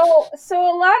 So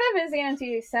a lot of his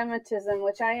anti-Semitism,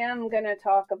 which I am going to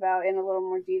talk about in a little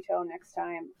more detail next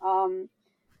time.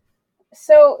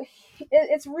 So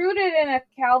it's rooted in a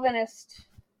Calvinist,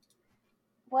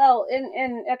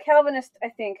 in a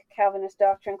Calvinist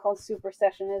doctrine called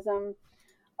supersessionism.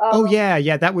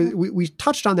 That was we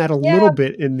touched on that a little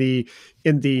bit in the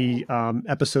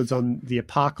episodes on the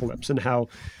apocalypse, and how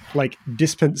like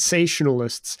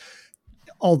dispensationalists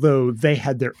although they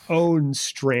had their own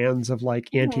strands of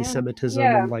like anti-Semitism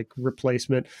Yeah. and like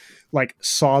replacement, like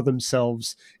saw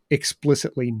themselves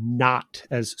explicitly not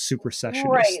as Right.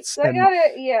 supersessionists. So I And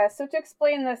gotta, yeah. So to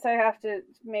explain this, I have to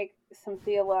make some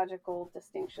theological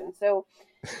distinctions. So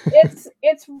it's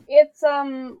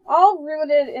all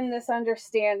rooted in this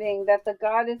understanding that the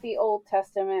God of the Old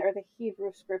Testament or the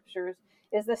Hebrew Scriptures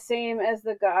is the same as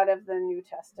the God of the New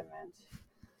Testament.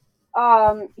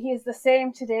 He is the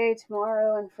same today,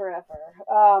 tomorrow, and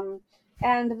forever.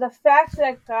 And the fact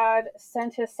that God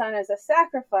sent His Son as a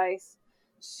sacrifice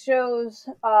shows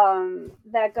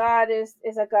that God is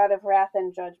a God of wrath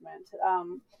and judgment.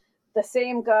 The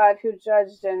same God who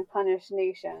judged and punished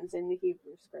nations in the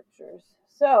Hebrew Scriptures.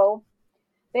 So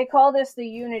they call this the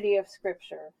unity of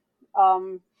Scripture.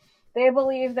 Um, they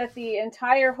believe that the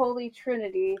entire Holy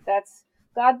Trinity, that's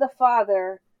God the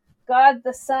Father, God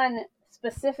the Son,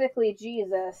 specifically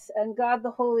Jesus, and God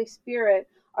the Holy Spirit,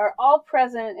 are all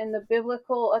present in the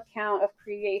biblical account of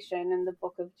creation in the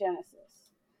book of Genesis.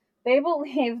 They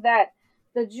believe that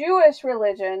the Jewish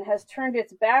religion has turned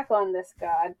its back on this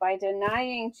God by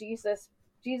denying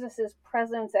Jesus's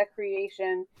presence at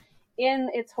creation in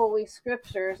its holy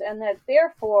scriptures, and that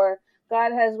therefore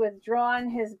God has withdrawn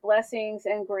his blessings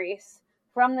and grace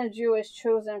from the Jewish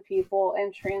chosen people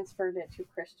and transferred it to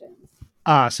Christians.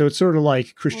 so it's sort of like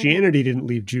Mm-hmm. Christianity didn't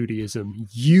leave Judaism,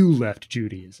 you left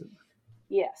Judaism.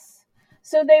 Yes.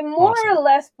 So they more Awesome. or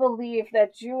less believe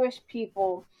that Jewish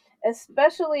people,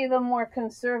 especially the more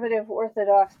conservative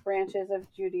Orthodox branches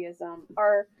of Judaism,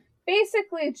 are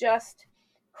basically just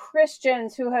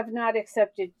Christians who have not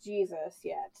accepted Jesus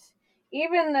yet.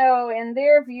 Even though, in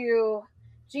their view,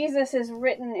 Jesus is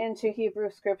written into Hebrew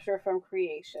scripture from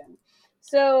creation.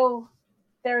 So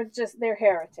they're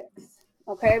heretics.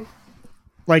 Okay?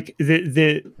 Like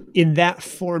the in that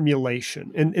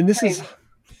formulation, and this is, Right.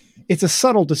 it's a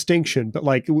subtle distinction, but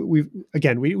like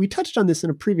we touched on this in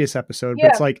a previous episode, but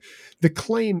it's Yeah. like the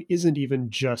claim isn't even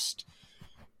just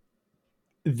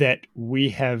that we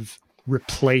have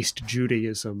replaced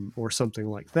Judaism or something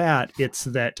like that. It's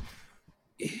that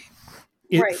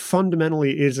it Right.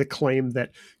 fundamentally is a claim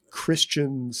that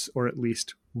Christians, or at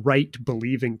least right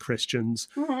believing Christians,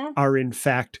 Mm-hmm. are in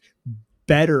fact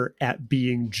better at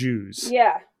being Jews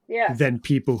Yeah. Yes. than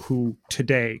people who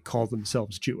today call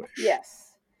themselves Jewish.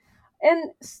 Yes.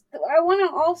 And I want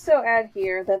to also add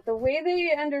here that the way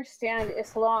they understand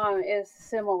Islam is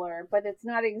similar, but it's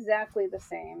not exactly the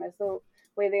same as the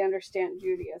way they understand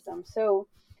Judaism. So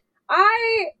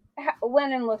I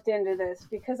went and looked into this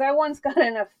because I once got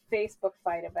in a Facebook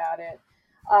fight about it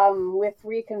with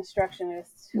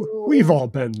Reconstructionists We've all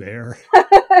been there.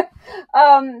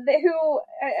 who,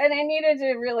 and I needed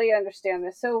to really understand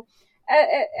this. So,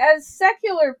 as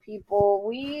secular people,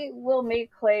 we will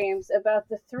make claims about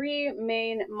the three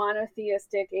main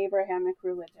monotheistic Abrahamic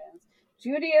religions: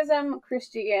 Judaism,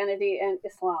 Christianity, and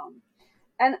Islam.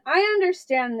 And I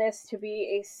understand this to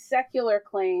be a secular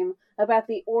claim about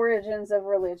the origins of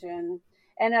religion,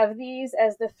 and of these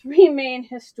as the three main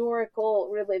historical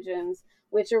religions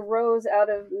which arose out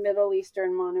of Middle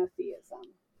Eastern monotheism.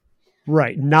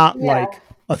 Right. Not Yeah, like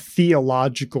a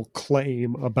theological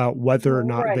claim about whether or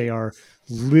not they right, are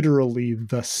literally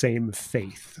the same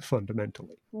faith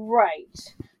fundamentally. right.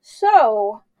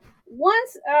 So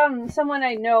once someone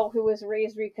I know who was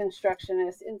raised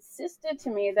Reconstructionist insisted to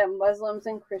me that Muslims,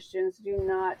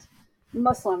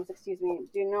 excuse me,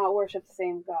 do not worship the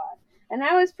same God. And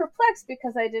I was perplexed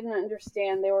because I didn't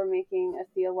understand they were making a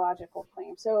theological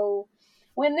claim. So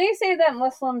when they say that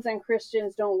Muslims and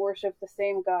Christians don't worship the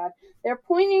same God, they're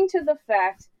pointing to the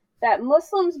fact that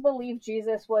Muslims believe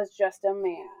Jesus was just a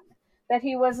man, that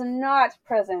he was not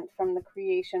present from the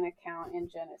creation account in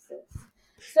Genesis.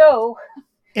 So,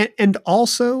 And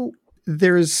also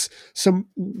there's some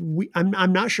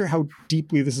I'm not sure how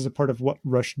deeply this is a part of what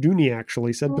Rushduni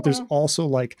actually said, but there's mhm. also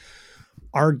like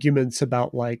arguments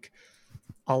about like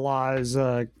Allah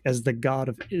as the god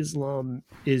of Islam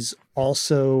is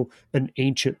also an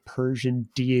ancient Persian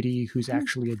deity who's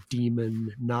actually a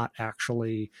demon, not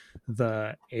actually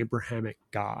the Abrahamic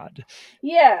god.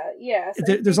 Yeah, yes, I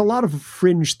There's think. a lot of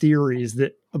fringe theories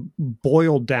that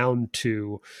boil down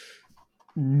to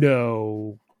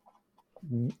no,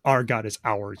 our God is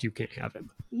ours. You can't have him.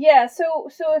 Yeah, so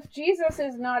if Jesus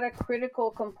is not a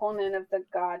critical component of the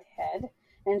Godhead,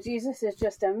 and Jesus is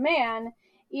just a man,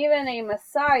 even a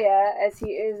Messiah, as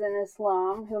he is in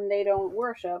Islam, whom they don't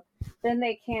worship, then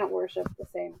they can't worship the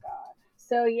same God.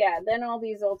 So yeah, then all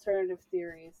these alternative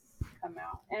theories come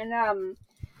out, and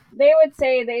they would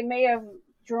say they may have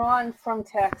drawn from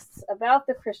texts about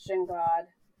the Christian God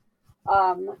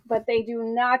But they do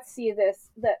not see the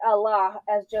Allah,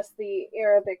 as just the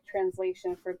Arabic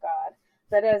translation for God,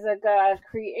 but as a God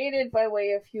created by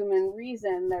way of human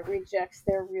reason that rejects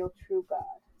their real true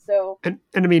God. So, and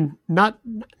I mean, not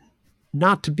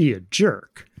to be a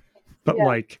jerk, but yeah.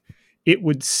 like it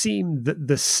would seem that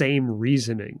the same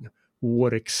reasoning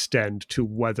would extend to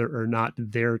whether or not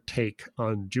their take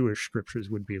on Jewish scriptures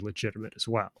would be legitimate as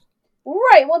well.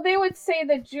 Right. Well, they would say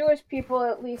that Jewish people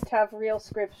at least have real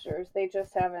scriptures. They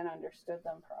just haven't understood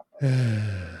them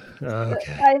properly.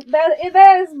 Okay.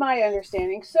 That is my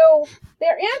understanding. So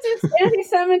their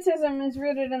anti-Semitism is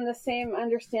rooted in the same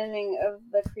understanding of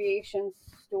the creation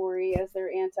story as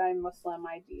their anti-Muslim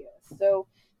ideas. So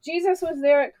Jesus was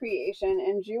there at creation,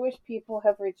 and Jewish people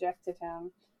have rejected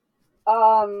him.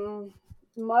 Um,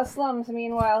 Muslims,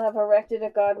 meanwhile, have erected a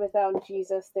God without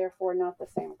Jesus, therefore not the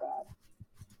same God.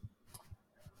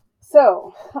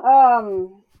 So,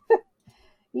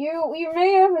 you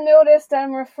may have noticed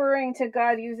I'm referring to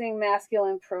God using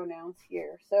masculine pronouns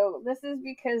here. So this is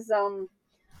because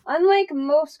unlike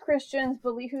most Christians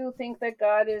who think that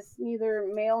God is neither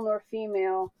male nor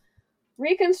female,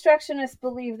 Reconstructionists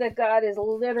believe that God is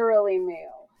literally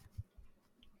male.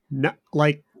 No,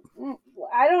 like,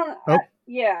 I don't. oh,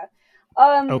 Yeah.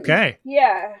 okay.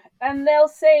 Yeah, and they'll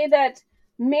say that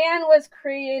man was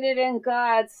created in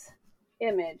God's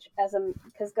image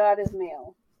because God is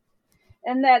male,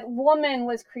 and that woman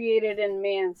was created in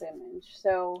man's image.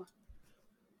 So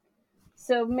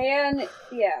man,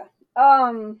 yeah.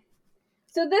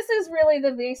 So this is really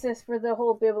the basis for the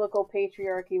whole biblical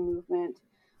patriarchy movement,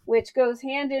 which goes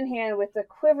hand in hand with the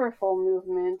quiverful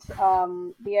movement.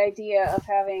 The idea of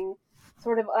having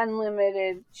sort of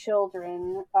unlimited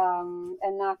children,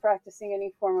 and not practicing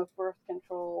any form of birth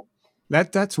control.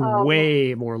 That's Um,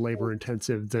 way more labor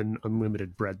intensive than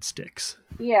unlimited breadsticks.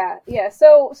 yeah, yeah.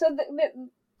 So the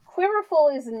quiverful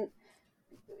is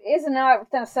not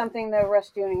something that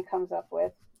Rushdoony comes up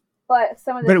with, but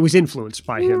some of But the it was influenced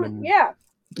by him, and yeah,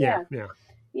 yeah, yeah,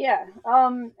 yeah.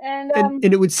 yeah. And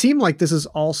it would seem like this is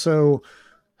also,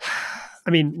 I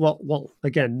mean, well,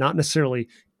 again, not necessarily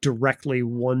directly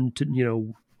one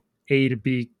to A to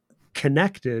B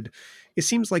connected. It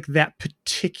seems like that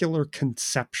particular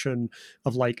conception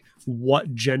of like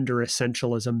what gender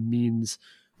essentialism means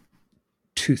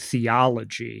to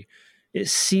theology, it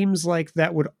seems like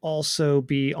that would also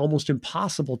be almost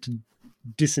impossible to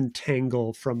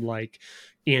disentangle from like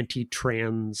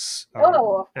anti-trans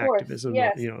Oh, of course, activism,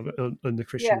 yes, on the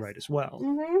Christian yes. right as well.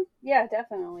 Yeah,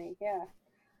 definitely. Yeah.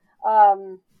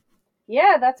 Um,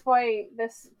 yeah, that's why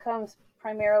this comes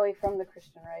primarily from the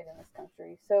Christian right in this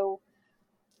country. So,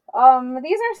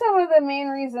 these are some of the main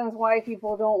reasons why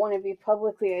people don't want to be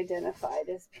publicly identified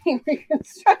as being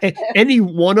Reconstructionist. Any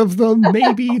one of them,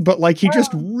 maybe, but like he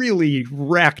just Um, really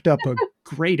racked up a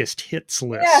greatest hits yeah,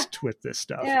 list with this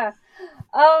stuff. yeah.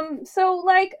 So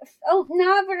like,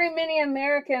 not very many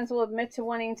Americans will admit to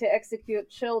wanting to execute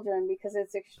children because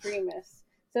it's extremist.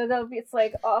 So it's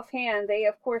like offhand,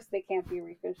 of course they can't be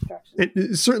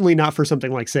Reconstructionists. Certainly not for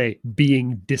something like, say,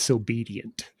 being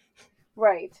disobedient.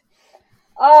 Right.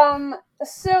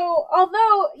 So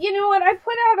although, you know what, I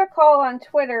put out a call on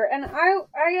Twitter, and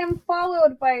I am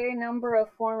followed by a number of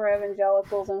former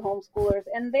evangelicals and homeschoolers,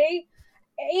 and a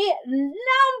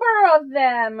number of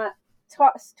them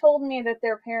told me that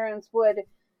their parents would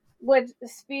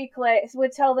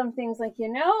tell them things like,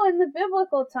 in the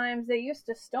biblical times they used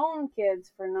to stone kids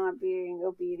for not being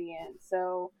obedient.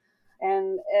 So,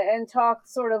 and talk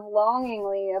sort of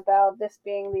longingly about this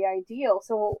being the ideal.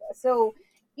 So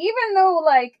even though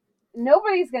like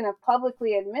nobody's going to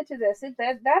publicly admit to this, that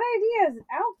idea is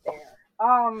out there.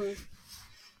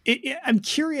 I'm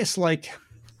curious, like,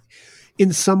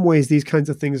 in some ways, these kinds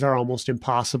of things are almost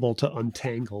impossible to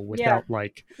untangle Yeah, without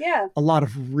like yeah, a lot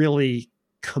of really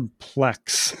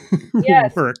complex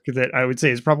yes, work that I would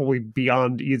say is probably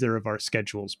beyond either of our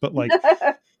schedules. But like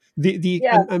the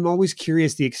yeah, I'm always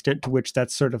curious the extent to which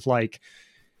that's sort of like,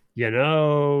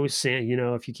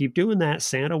 if you keep doing that,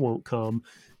 Santa won't come.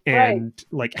 right, And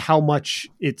like how much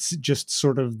it's just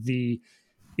sort of the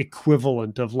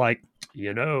equivalent of like,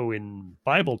 in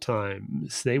Bible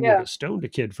times, they would yeah. have stoned a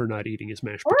kid for not eating his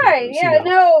mashed Right. potatoes, Yeah.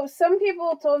 No. Some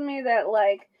people told me that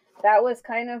like that was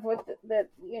kind of what that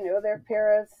their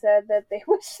parents said, that they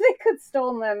wish they could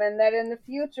stone them, and that in the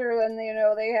future when they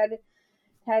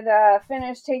had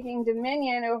finished taking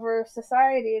dominion over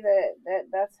society,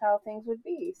 that's how things would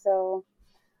be. So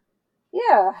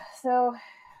yeah. So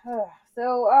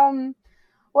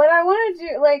what I want to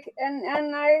do, like,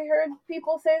 and I heard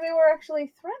people say they were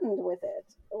actually threatened with it,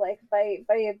 like by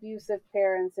abusive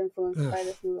parents influenced by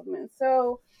this movement.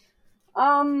 So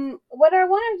What I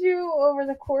want to do over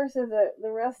the course of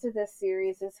the rest of this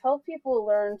series is help people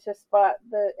learn to spot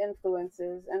the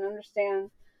influences and understand,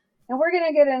 and we're going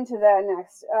to get into that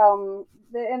next,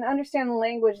 and understand the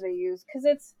language they use, because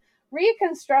it's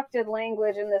reconstructed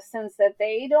language in the sense that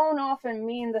they don't often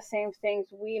mean the same things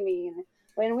we mean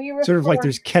when we Sort of like refer.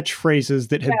 there's catchphrases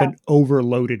that have Yeah. been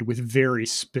overloaded with very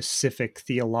specific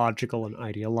theological and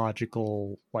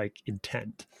ideological like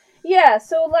intent. Yeah,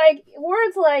 so like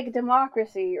words like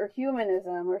democracy or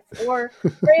humanism or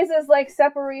phrases like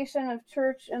separation of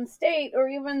church and state or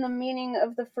even the meaning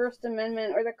of the First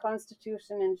Amendment or the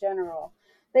Constitution in general.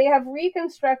 They have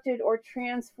reconstructed or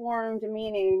transformed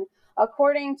meaning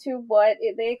according to what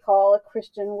they call a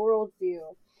Christian worldview,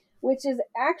 which is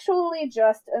actually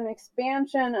just an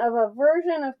expansion of a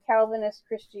version of Calvinist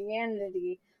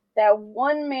Christianity that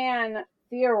one man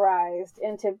theorized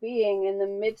into being in the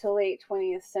mid to late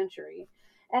 20th century.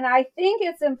 And I think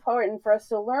it's important for us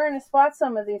to learn to spot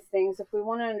some of these things if we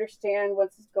want to understand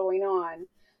what's going on.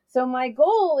 So my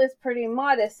goal is pretty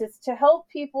modest. It's to help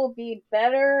people be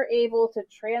better able to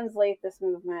translate this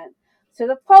movement to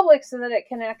the public so that it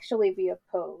can actually be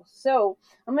opposed. So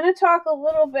I'm going to talk a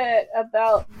little bit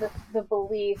about the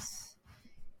beliefs.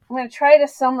 I'm going to try to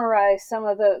summarize some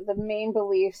of the main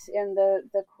beliefs in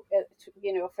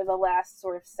for the last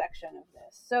sort of section of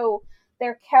this. So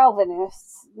they're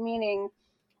Calvinists, meaning,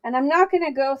 and I'm not going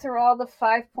to go through all the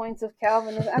 5 points of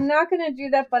Calvinism. I'm not going to do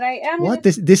that, but I am What?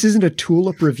 This isn't a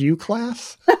tulip review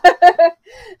class?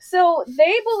 So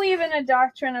they believe in a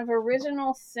doctrine of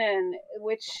original sin,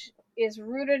 which is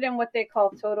rooted in what they call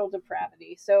total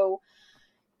depravity. So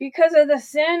because of the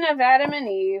sin of Adam and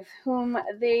Eve, whom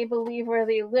they believe were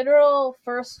the literal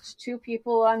first two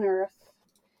people on earth,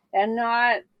 and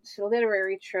not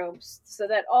literary tropes, so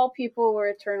that all people were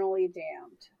eternally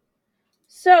damned.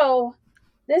 So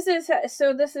this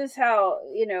is how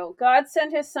God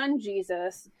sent His Son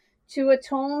Jesus to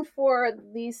atone for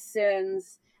these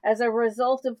sins as a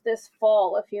result of this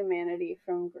fall of humanity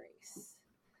from grace.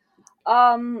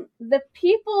 The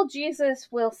people Jesus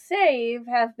will save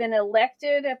have been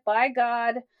elected by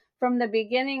God from the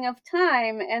beginning of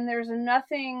time, and there's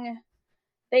nothing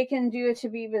they can do to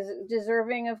be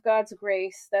deserving of God's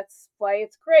grace. That's why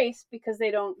it's grace, because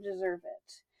they don't deserve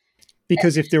it.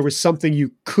 Because if there was something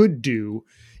you could do,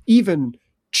 even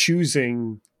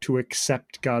choosing to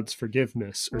accept God's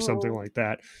forgiveness or something like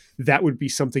that, that would be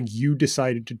something you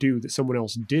decided to do that someone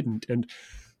else didn't. And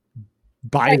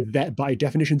by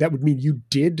definition, that would mean you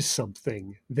did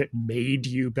something that made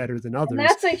you better than And others.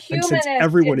 that's a And since humanist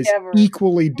everyone is endeavor.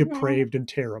 equally depraved and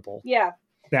terrible, Yeah.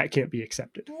 that can't be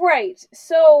accepted. Right.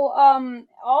 So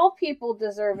all people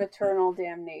deserve eternal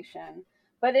damnation.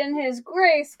 But in His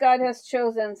grace, God has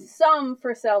chosen some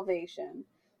for salvation.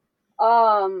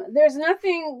 There's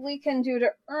nothing we can do to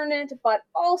earn it, but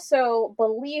also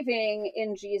believing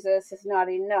in Jesus is not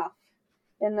enough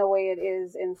in the way it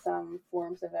is in some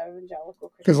forms of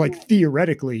evangelical Because, like, Christianity.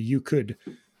 theoretically, you could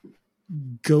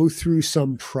go through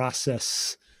some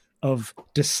process of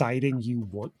deciding you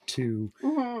want to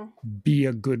be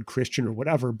a good Christian or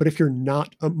whatever. But if you're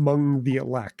not among the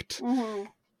elect,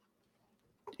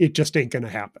 it just ain't going to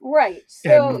happen. Right.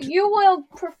 So you will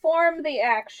perform the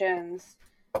actions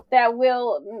that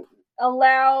will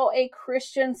allow a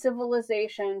Christian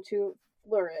civilization to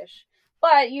flourish,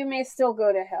 but you may still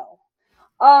go to hell.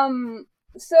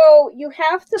 So you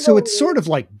have to. So it's sort of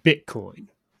like Bitcoin.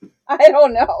 I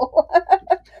don't know.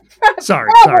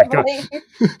 Sorry. Okay.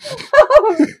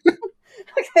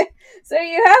 So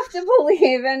you have to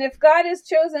believe, and if God has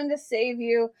chosen to save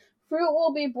you, fruit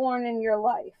will be born in your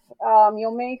life.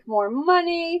 You'll make more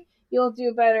money. You'll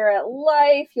do better at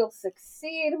life. You'll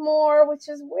succeed more, which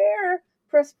is where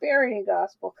prosperity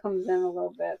gospel comes in a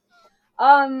little bit.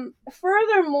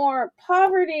 Furthermore,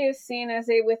 poverty is seen as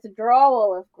a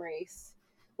withdrawal of grace,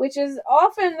 which is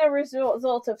often the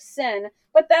result of sin,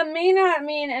 but that may not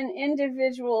mean an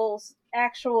individual's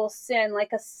actual sin,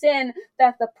 like a sin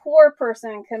that the poor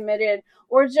person committed,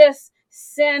 or just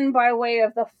sin by way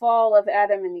of the fall of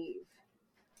Adam and Eve.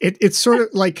 It's sort of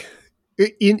like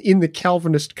in the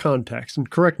Calvinist context, and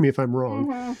correct me if I'm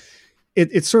wrong,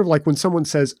 it's sort of like when someone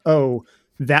says, oh,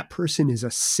 that person is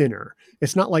a sinner.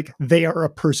 It's not like they are a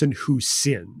person who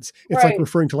sins. It's like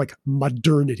referring to like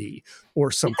modernity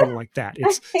or something like that.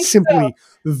 It's simply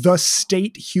the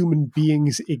state human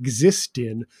beings exist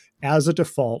in as a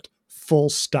default, full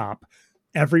stop.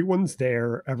 Everyone's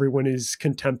there. Everyone is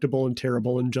contemptible and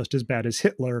terrible and just as bad as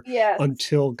Hitler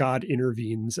until God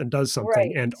intervenes and does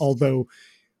something. And although,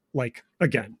 like,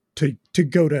 again, to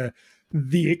go to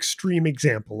the extreme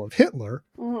example of Hitler,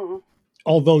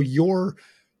 although your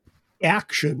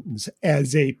actions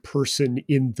as a person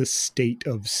in the state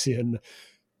of sin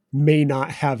may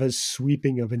not have as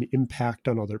sweeping of an impact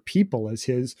on other people as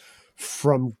his,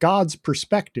 from God's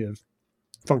perspective,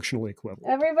 functionally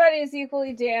equivalent. Everybody's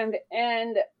equally damned,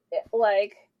 and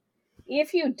like,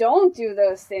 if you don't do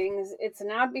those things, it's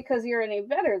not because you're any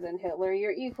better than Hitler.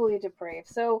 You're equally depraved.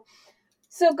 So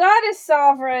God is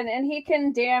sovereign, and he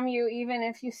can damn you even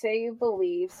if you say you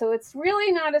believe. So it's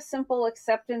really not a simple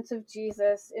acceptance of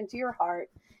Jesus into your heart.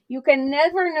 You can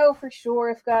never know for sure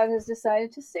if God has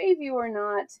decided to save you or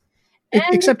not. And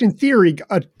Except in theory,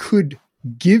 God could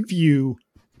give you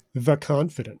the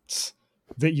confidence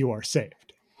that you are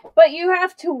saved. but you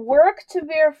have to work to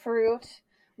bear fruit,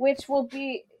 which will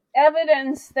be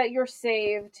evidence that you're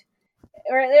saved,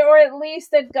 or at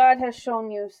least that God has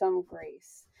shown you some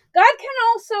grace. God can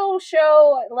also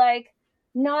show like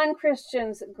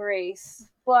non-Christians grace,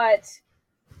 but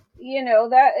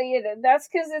that's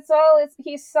because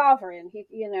he's sovereign.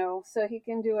 So he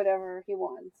can do whatever he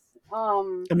wants.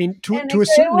 I mean, And to a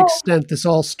certain extent, this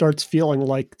all starts feeling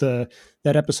like that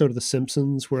episode of The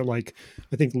Simpsons where, like,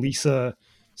 I think Lisa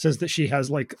says that she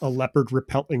has like a leopard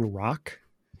repelling rock,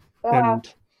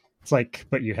 and it's like,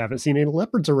 but you haven't seen any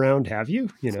leopards around, have you?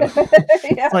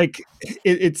 yeah. Like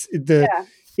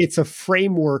it's a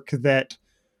framework that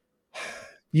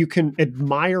you can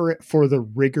admire it for the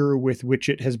rigor with which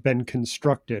it has been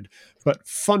constructed, but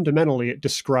fundamentally it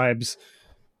describes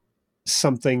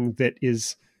something that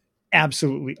is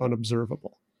absolutely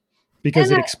unobservable,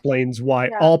 because it explains why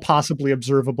all possibly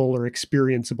observable or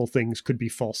experienceable things could be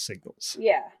false signals.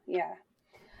 Yeah.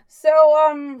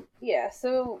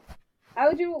 So how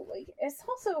would you? It's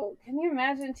also, can you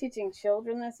imagine teaching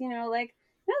children this? Like,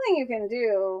 nothing you can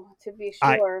do to be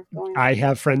sure. I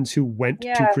have friends who went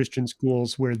to Christian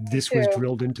schools where this was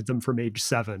drilled into them from age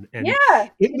 7, and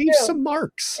it leaves some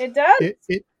marks. It does.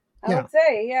 I would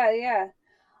say, yeah.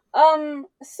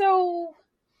 So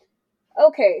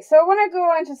okay, so I want to go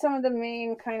on to some of the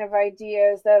main kind of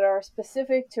ideas that are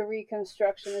specific to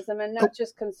Reconstructionism and not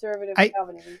just conservative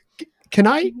Calvinism. Can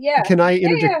I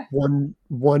interject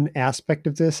one aspect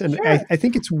of this? And sure. I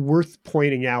think it's worth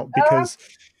pointing out because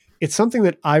it's something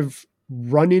that I've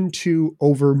run into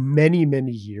over many,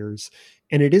 many years,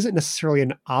 and it isn't necessarily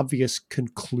an obvious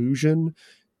conclusion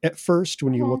at first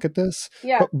when you look at this.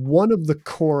 But one of the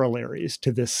corollaries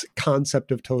to this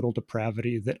concept of total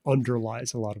depravity that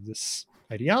underlies a lot of this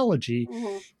ideology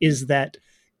is that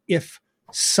if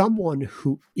someone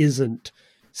who isn't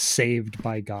saved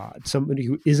by God, somebody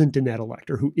who isn't an elect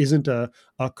or who isn't a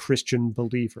Christian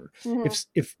believer,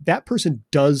 if that person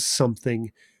does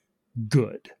something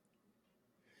good,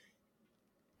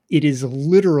 it is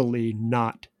literally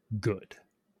not good.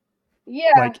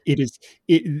 Yeah. Like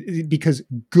because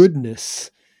goodness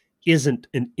isn't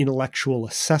an intellectual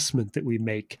assessment that we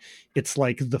make. It's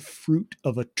like the fruit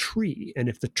of a tree. And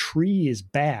if the tree is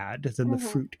bad, then the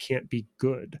fruit can't be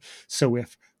good. So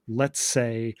if, let's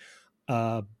say,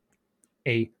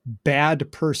 a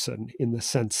bad person, in the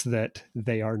sense that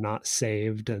they are not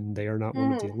saved and they are not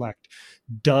one of the elect,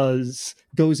 goes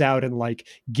out and like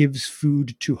gives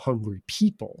food to hungry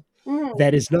people,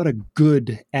 that is not a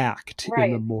good act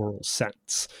in the moral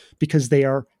sense, because they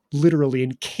are literally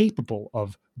incapable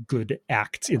of good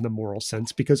acts in the moral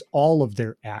sense, because all of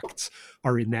their acts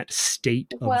are in that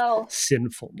state of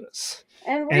sinfulness.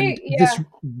 And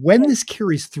when this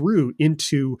carries through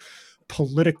into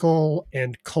political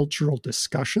and cultural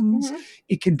discussions,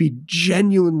 it can be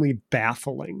genuinely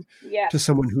baffling to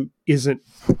someone who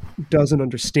doesn't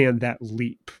understand that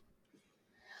leap.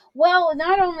 Well,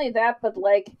 not only that, but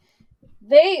like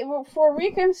for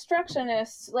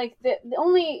Reconstructionists, like the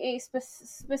only a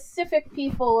specific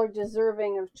people are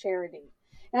deserving of charity,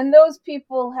 and those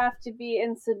people have to be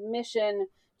in submission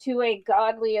to a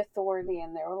godly authority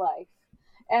in their life.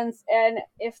 And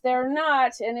if they're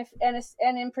not, and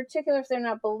in particular if they're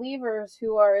not believers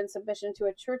who are in submission to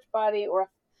a church body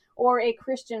or a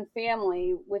Christian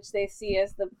family, which they see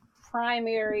as the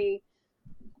primary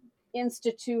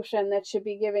institution that should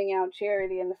be giving out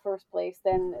charity in the first place,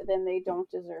 then they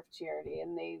don't deserve charity,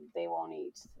 and they won't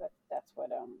eat. That's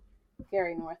what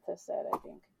Gary North has said, I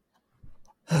think.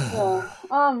 So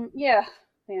yeah.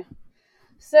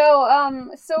 So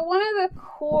one of the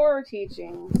core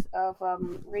teachings of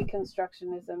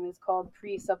Reconstructionism is called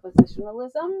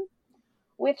presuppositionalism,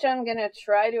 which I'm going to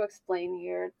try to explain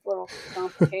here. It's a little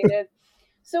complicated.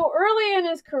 So early in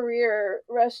his career,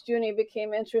 Rushdoony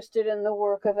became interested in the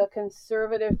work of a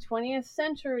conservative 20th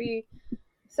century,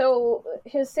 so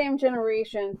his same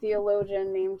generation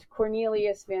theologian named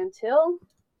Cornelius Van Til.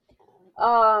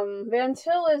 Van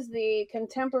Til is the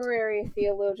contemporary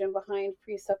theologian behind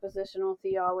presuppositional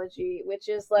theology, which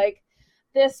is like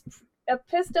this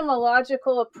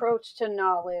epistemological approach to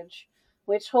knowledge,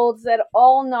 which holds that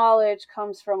all knowledge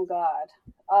comes from God.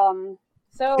 Um,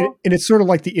 so, And it's sort of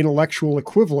like the intellectual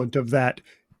equivalent of that.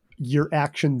 Your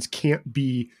actions can't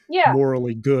be yeah,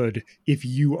 morally good if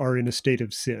you are in a state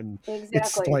of sin. It's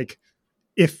exactly. like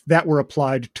if that were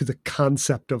applied to the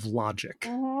concept of logic.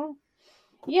 Mm-hmm.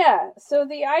 Yeah, so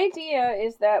the idea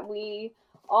is that we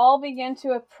all begin to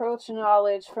approach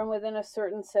knowledge from within a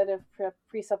certain set of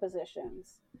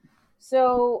presuppositions.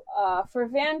 So, for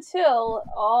Van Til,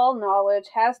 all knowledge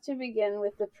has to begin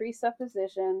with the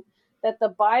presupposition that the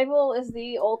Bible is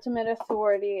the ultimate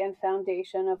authority and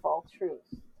foundation of all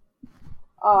truth.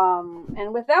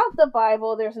 And without the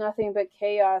Bible, there's nothing but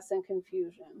chaos and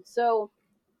confusion. So,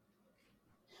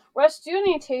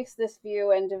 Rushdoony takes this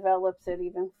view and develops it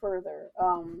even further.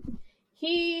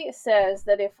 He says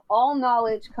that if all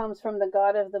knowledge comes from the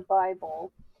God of the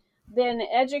Bible, then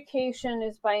education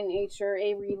is by nature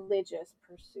a religious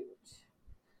pursuit.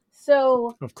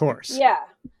 So, Of course. yeah.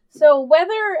 So,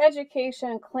 whether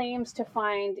education claims to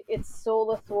find its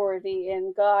sole authority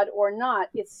in God or not,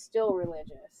 it's still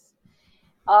religious.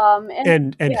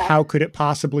 And Yeah, how could it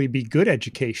possibly be good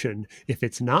education if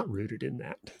it's not rooted in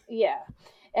that? yeah.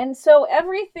 And so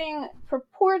everything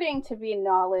purporting to be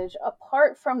knowledge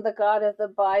apart from the God of the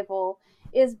Bible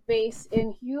is based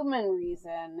in human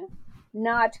reason,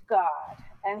 not God.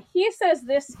 And he says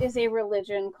this is a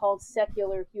religion called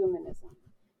secular humanism.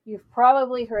 You've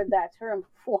probably heard that term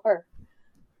before.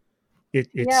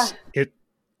 Yeah.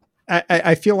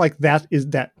 I feel like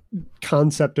that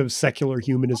concept of secular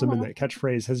humanism and Mm-hmm. that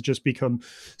catchphrase has just become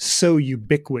so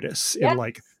ubiquitous in Yes.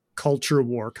 like culture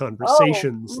war Oh.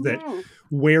 conversations that Mm-hmm.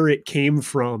 where it came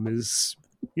from is,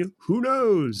 who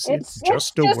knows? It's It's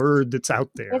just a word that's out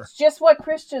there. just what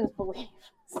Christians believe.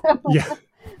 So, Yeah.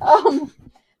 um,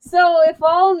 so if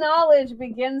all knowledge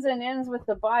begins and ends with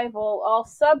the Bible, all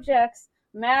subjects,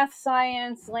 math,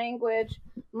 science, language,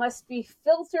 must be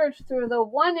filtered through the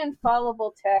one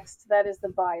infallible text that is the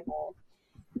Bible.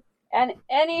 And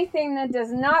anything that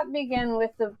does not begin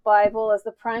with the Bible as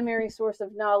the primary source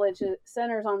of knowledge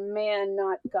centers on man,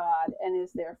 not God, and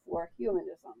is therefore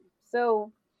humanism.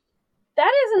 So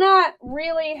that is not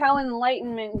really how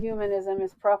Enlightenment humanism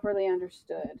is properly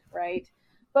understood, right?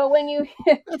 But when you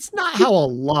That's not how a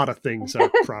lot of things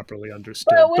are properly but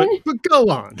understood, when but go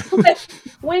on.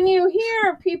 when you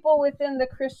hear people within the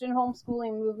Christian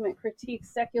homeschooling movement critique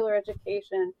secular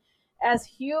education as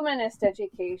humanist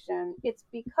education, it's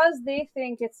because they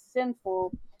think it's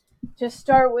sinful to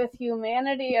start with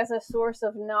humanity as a source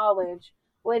of knowledge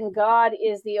when God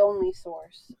is the only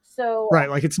source. So, Right,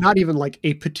 like it's not even like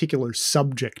a particular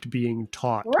subject being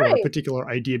taught or a right. particular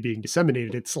idea being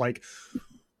disseminated. It's like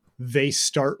they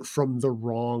start from the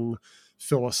wrong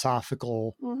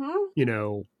philosophical,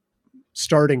 Mm-hmm.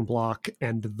 starting block,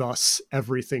 and thus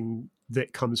everything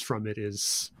that comes from it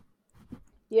is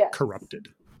Yes. corrupted.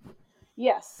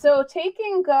 Yes. So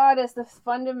taking God as the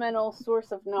fundamental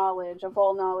source of knowledge, of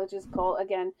all knowledge, is called,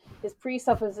 again, is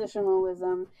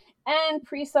presuppositionalism. And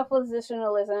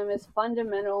presuppositionalism is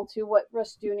fundamental to what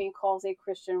Rushdoony calls a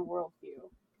Christian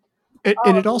worldview.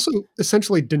 And it also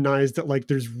essentially denies that like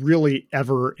there's really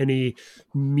ever any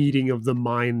meeting of the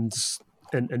minds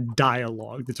and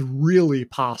dialogue that's really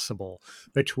possible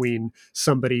between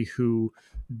somebody who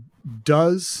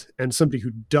does and somebody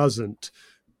who doesn't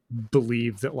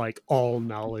believe that like all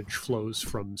knowledge flows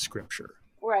from scripture.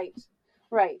 Right.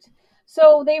 Right.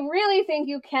 So they really think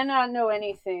you cannot know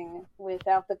anything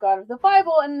without the God of the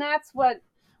Bible, and that's what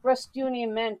Rushdoony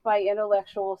meant by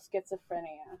intellectual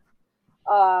schizophrenia.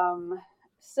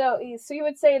 So you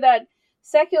would say that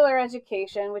secular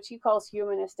education, which he calls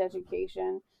humanist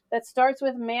education, that starts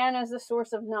with man as the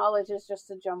source of knowledge is just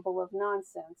a jumble of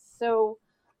nonsense. So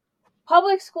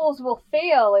public schools will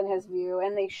fail in his view,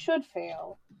 and they should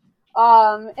fail.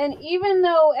 And even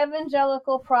though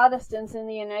evangelical Protestants in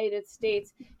the United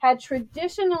States had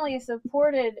traditionally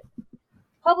supported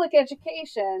public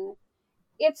education,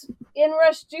 it's in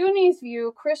Rushdoony's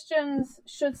view, Christians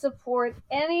should support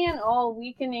any and all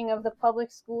weakening of the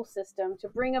public school system to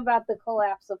bring about the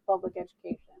collapse of public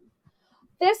education.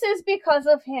 This is because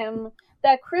of him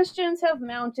that Christians have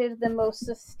mounted the most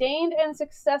sustained and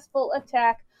successful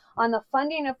attack on the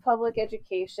funding of public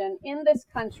education in this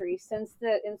country since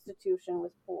the institution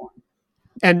was born.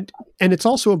 And it's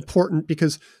also important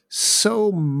because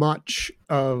so much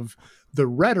of the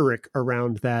rhetoric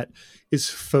around that is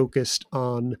focused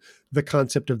on the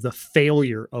concept of the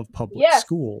failure of public Yes,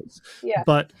 schools. yes.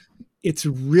 But it's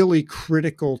really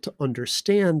critical to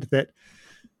understand that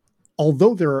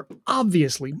although there are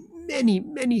obviously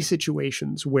many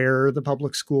situations where the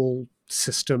public school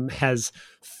system has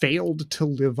failed to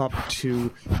live up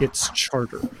to its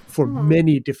charter for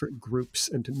many different groups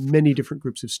and to many different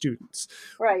groups of students.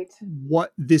 Right.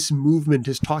 What this movement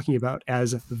is talking about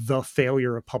as the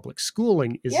failure of public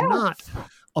schooling is not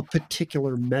a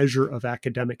particular measure of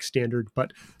academic standard,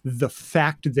 but the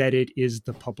fact that it is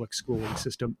the public schooling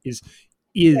system is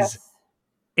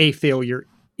a failure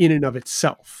in and of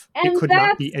itself. And it could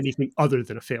not be anything other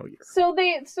than a failure. So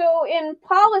in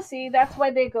policy, that's why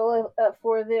they go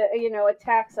for the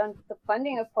attacks on the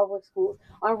funding of public schools,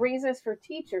 on raises for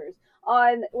teachers,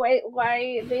 on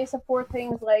why they support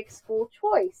things like school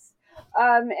choice,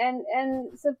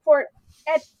 and support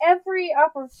at every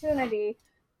opportunity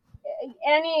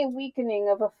any weakening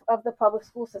of the public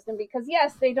school system, because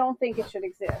yes, they don't think it should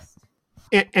exist.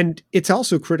 And it's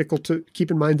also critical to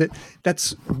keep in mind that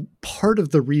that's part of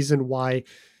the reason why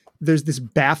there's this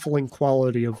baffling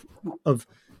quality of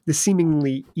the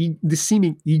seeming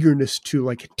eagerness to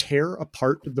like tear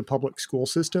apart the public school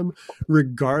system,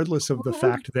 regardless of the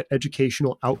fact that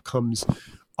educational outcomes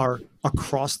are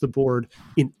across the board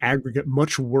in aggregate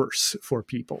much worse for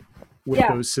people with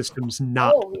those systems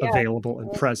not available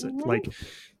and present. Like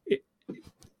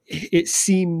it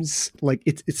seems like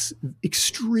it's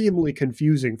extremely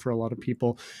confusing for a lot of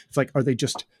people. It's like, are they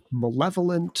just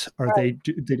malevolent? Are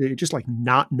do they just like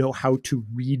not know how to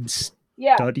read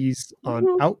studies on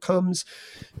outcomes?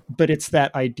 But it's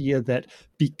that idea that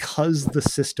because the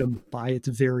system by its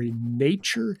very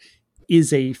nature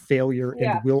is a failure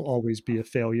and will always be a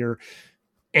failure,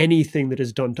 anything that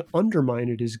is done to undermine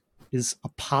it is a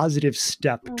positive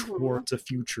step towards a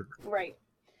future. Right.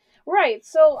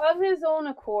 So of his own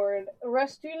accord,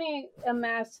 Rushdoony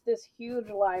amassed this huge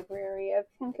library. I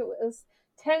think it was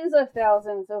tens of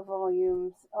thousands of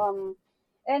volumes,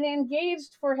 and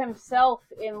engaged for himself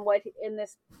in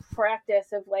this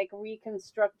practice of like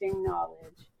reconstructing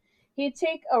knowledge. He'd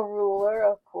take a ruler,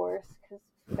 of course, because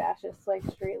fascists like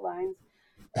straight lines,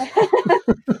 and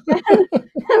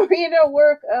read a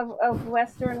work of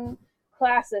Western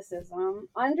classicism,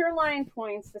 underline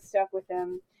points that stuck with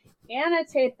him,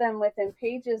 annotate them within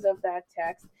pages of that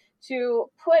text to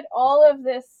put all of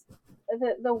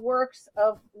the works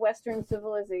of Western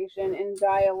civilization in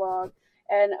dialogue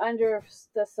and under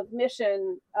the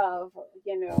submission of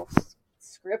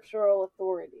scriptural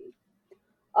authority.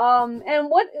 And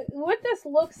what this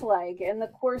looks like in the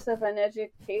course of an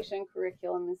education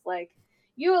curriculum is like,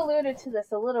 you alluded to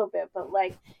this a little bit, but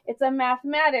like it's a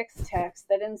mathematics text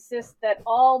that insists that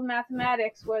all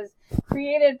mathematics was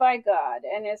created by God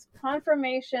and is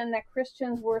confirmation that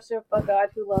Christians worship a God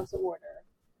who loves order.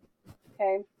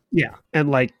 Okay. Yeah,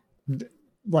 and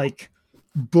like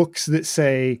books that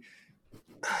say,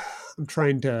 I'm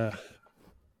trying to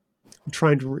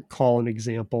recall an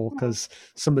example because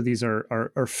some of these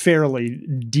are fairly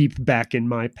deep back in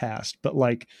my past, but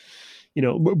like,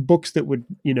 books that would,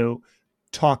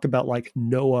 talk about like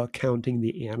Noah counting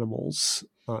the animals,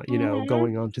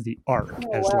 going onto the ark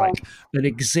as like an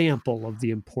example of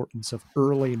the importance of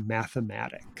early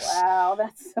mathematics. Wow,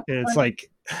 that's so and it's funny.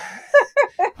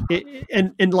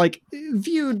 Like, and like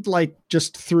viewed like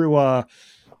just through a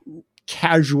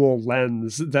casual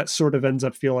lens that sort of ends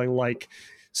up feeling like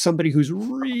somebody who's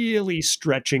really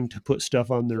stretching to put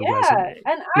stuff on their resume.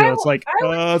 And it's like,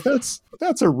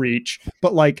 that's a reach.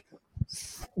 But like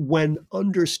when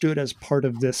understood as part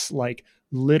of this, like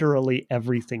literally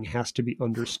everything has to be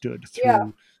understood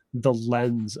through the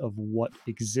lens of what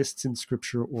exists in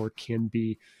scripture or can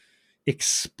be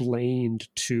explained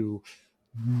to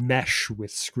mesh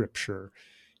with scripture,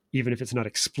 even if it's not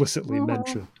explicitly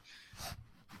mentioned.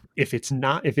 If it's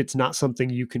not something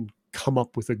you can come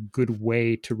up with a good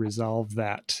way to resolve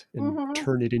that and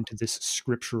turn it into this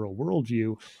scriptural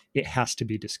worldview, it has to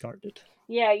be discarded.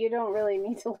 Yeah, you don't really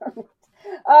need to learn it.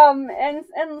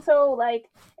 And so like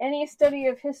any study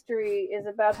of history is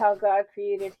about how God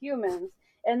created humans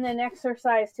and then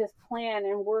exercised his plan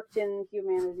and worked in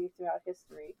humanity throughout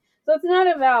history. So it's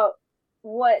not about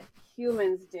what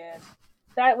humans did.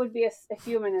 That would be a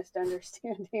humanist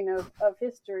understanding of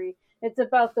history. It's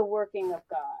about the working of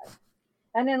God.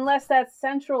 And unless that's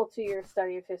central to your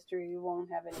study of history, you won't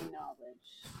have any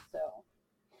knowledge. So,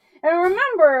 and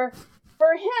remember,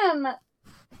 for him,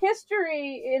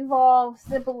 history involves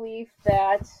the belief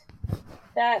that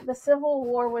the Civil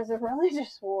War was a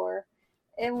religious war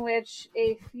in which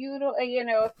a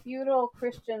feudal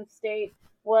Christian state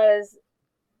was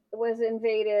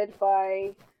invaded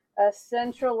by a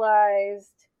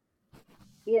centralized,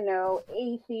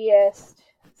 atheist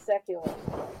secular.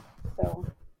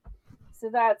 So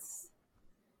that's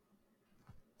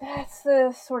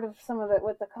the sort of some of the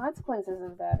what the consequences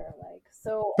of that are like.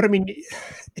 So But I mean,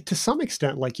 to some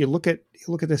extent, like you look at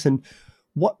this, and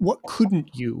what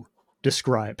couldn't you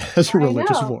describe as a I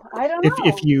religious know, war I don't if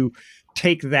know. you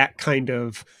take that kind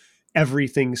of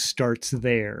everything starts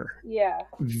there Yeah,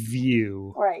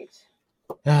 view? right.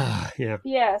 Yeah.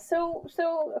 Yeah,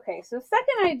 okay, so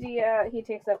second idea he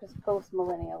takes up is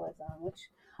post-millennialism, which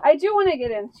I do want to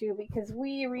get into because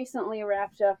we recently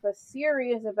wrapped up a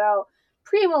series about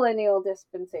premillennial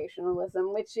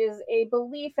dispensationalism, which is a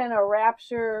belief in a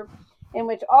rapture in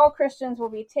which all Christians will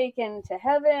be taken to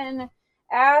heaven,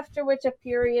 after which a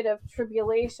period of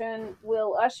tribulation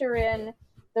will usher in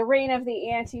the reign of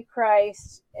the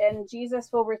Antichrist, and Jesus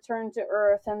will return to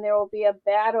earth, and there will be a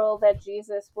battle that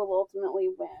Jesus will ultimately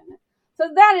win. So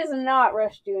that is not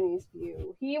Rushdoony's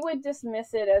view. He would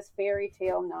dismiss it as fairy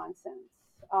tale nonsense.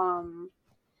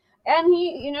 And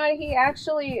he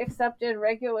actually accepted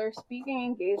regular speaking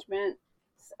engagements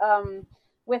um,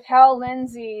 with Hal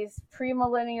Lindsey's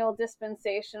premillennial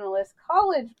dispensationalist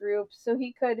college group so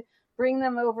he could bring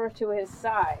them over to his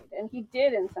side. And he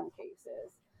did in some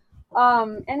cases.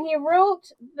 And he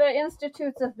wrote the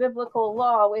Institutes of Biblical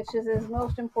Law, which is his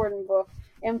most important book,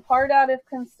 in part out of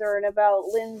concern about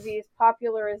Lindsay's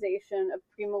popularization of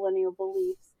premillennial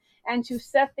beliefs and to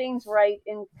set things right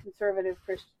in conservative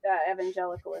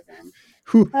evangelicalism.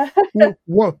 Who,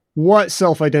 what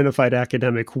self-identified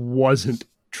academic wasn't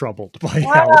troubled by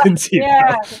Hal Lindsey?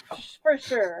 Yeah, for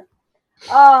sure.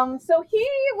 So he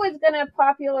was going to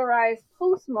popularize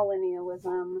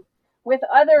postmillennialism with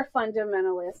other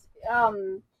fundamentalists.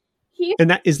 He And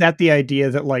that is that the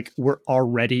idea that like we're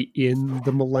already in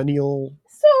the millennial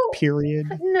so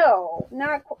period? no,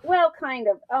 not well, kind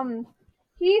of.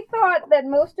 He thought that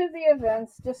most of the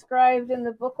events described in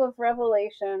the Book of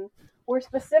Revelation were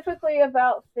specifically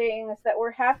about things that were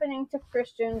happening to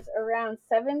Christians around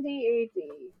 70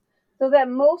 A.D. So that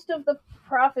most of the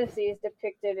prophecies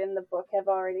depicted in the book have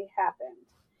already happened.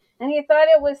 And he thought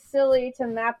it was silly to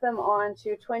map them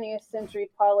onto 20th century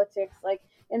politics, like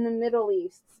in the Middle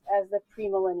East, as the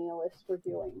premillennialists were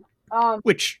doing.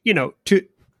 Which, to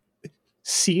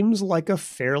seems like a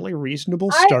fairly reasonable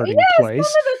Some starting place. of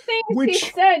the things he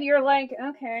Which, said, you're like,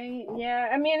 okay, yeah.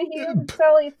 I mean,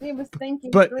 he was thinking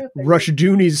but through things.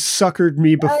 Rushdoony's suckered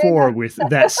me before with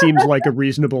that seems like a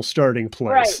reasonable starting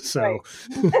place. Right, so,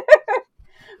 right.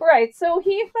 Right. So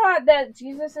he thought that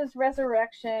Jesus'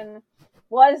 resurrection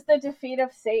was the defeat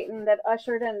of Satan that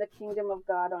ushered in the kingdom of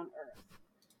God on earth.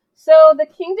 So the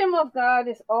kingdom of God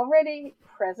is already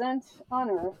present on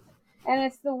earth, and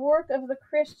it's the work of the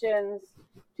Christians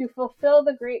to fulfill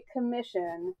the Great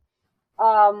Commission.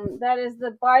 That is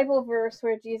the Bible verse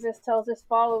where Jesus tells his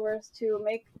followers to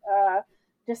make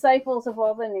disciples of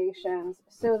all the nations,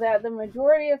 so that the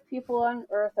majority of people on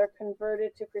earth are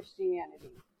converted to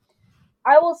Christianity.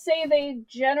 I will say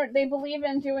they believe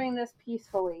in doing this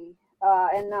peacefully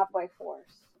and not by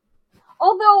force.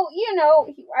 Although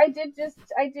I did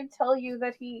tell you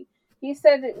that he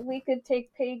said that we could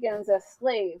take pagans as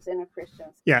slaves in a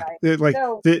Christian society. yeah, like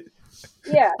So the.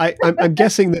 yeah, I'm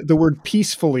guessing that the word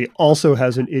peacefully also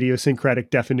has an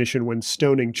idiosyncratic definition when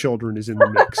stoning children is in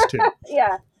the mix too.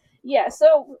 yeah.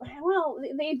 So well,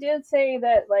 they did say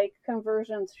that like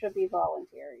conversions should be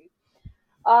voluntary.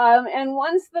 And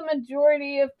once the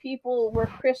majority of people were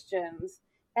Christians,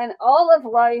 and all of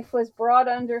life was brought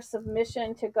under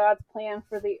submission to God's plan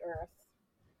for the earth.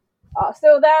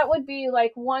 So that would be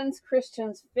like once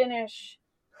Christians finish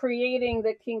creating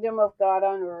the kingdom of God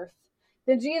on earth,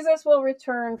 then Jesus will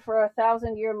return for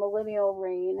 1,000-year millennial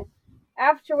reign.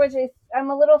 After which I'm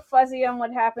a little fuzzy on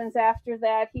what happens after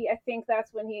that. I think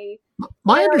that's when he.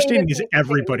 My understanding is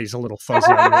everybody's a little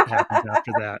fuzzy on what happens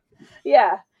after that.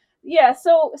 Yeah.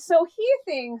 So he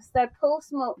thinks that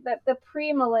the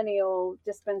premillennial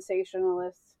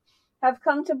dispensationalists have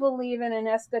come to believe in an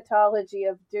eschatology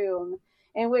of doom,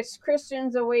 in which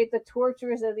Christians await the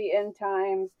tortures of the end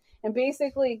times and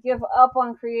basically give up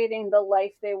on creating the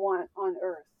life they want on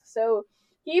earth. So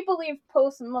he believed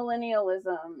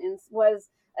postmillennialism was,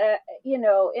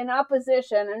 in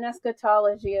opposition, an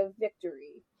eschatology of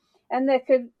victory. And that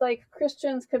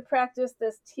Christians could practice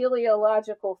this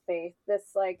teleological faith,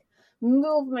 this like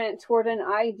movement toward an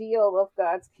ideal of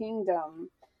God's kingdom,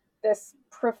 this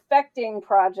perfecting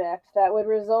project that would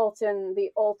result in the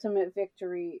ultimate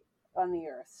victory on the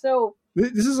earth. So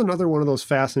this is another one of those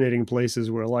fascinating places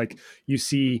where like you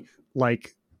see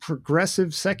like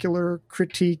progressive secular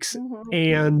critiques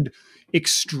and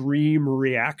extreme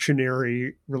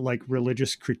reactionary like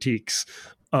religious critiques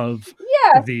of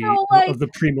Yeah, the so like,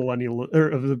 premillennial or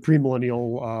of the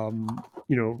premillennial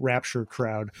rapture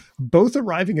crowd, both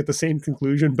arriving at the same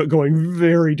conclusion but going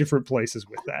very different places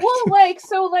with that. well, like,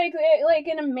 so like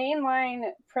in a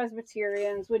mainline,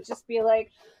 Presbyterians would just be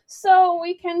like, so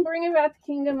we can bring about the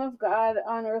kingdom of God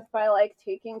on earth by like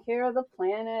taking care of the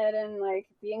planet and like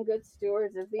being good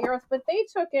stewards of the earth, but they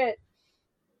took it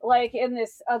like in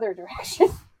this other direction.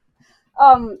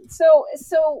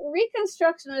 So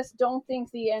Reconstructionists don't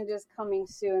think the end is coming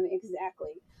soon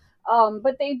exactly,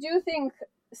 but they do think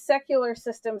secular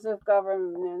systems of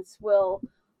governance will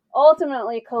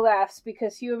ultimately collapse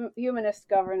because humanist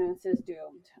governance is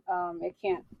doomed. It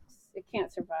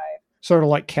can't survive. Sort of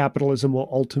like capitalism will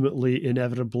ultimately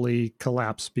inevitably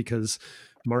collapse because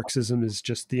Marxism is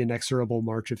just the inexorable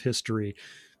march of history.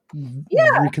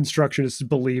 Yeah, Reconstructionists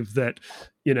believe that,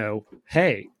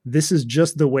 hey, this is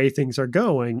just the way things are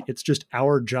going. It's just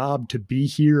our job to be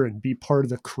here and be part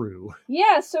of the crew.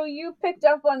 yeah. So you picked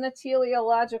up on the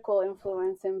teleological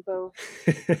influence in both.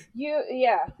 Yeah,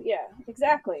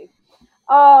 exactly.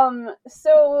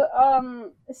 So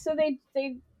they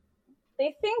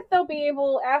think they'll be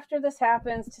able, after this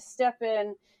happens, to step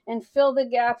in and fill the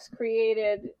gaps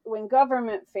created when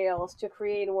government fails to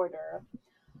create order.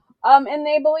 And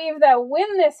they believe that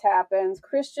when this happens,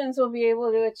 Christians will be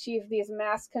able to achieve these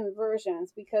mass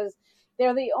conversions because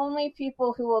they're the only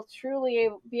people who will truly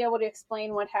be able to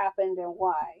explain what happened and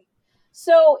why.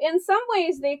 So, in some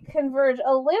ways, they converge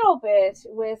a little bit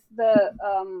with the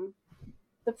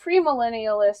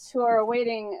premillennialists who are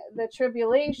awaiting the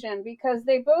tribulation because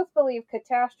they both believe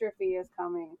catastrophe is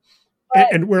coming.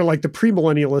 But And where like the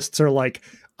premillennialists are like,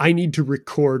 I need to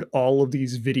record all of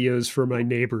these videos for my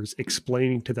neighbors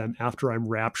explaining to them after I'm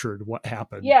raptured what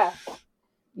happened. yeah,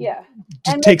 yeah,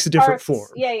 Just and takes a different form.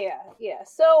 Yeah.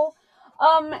 So,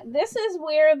 this is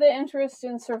where the interest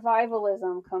in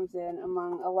survivalism comes in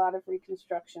among a lot of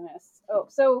Reconstructionists. Oh,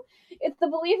 so the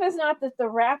belief is not that the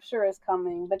rapture is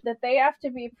coming, but that they have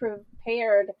to be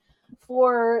prepared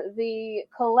for the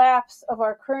collapse of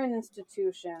our current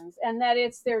institutions, and that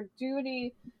it's their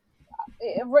duty.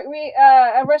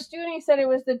 Rushdoony said it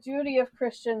was the duty of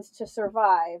Christians to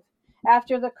survive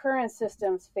after the current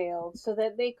systems failed, so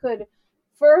that they could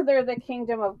further the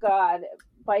kingdom of God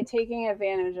by taking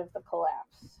advantage of the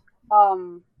collapse.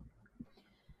 Um,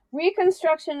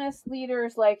 Reconstructionist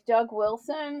leaders like Doug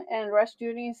Wilson and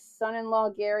Rushdoony's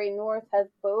son-in-law Gary North have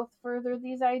both furthered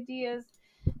these ideas,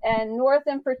 and North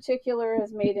in particular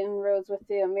has made inroads with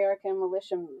the American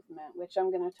militia movement, which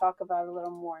I'm going to talk about a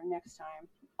little more next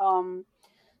time.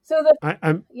 So the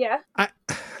I'm yeah I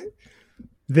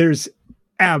there's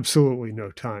absolutely no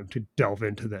time to delve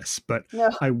into this, but no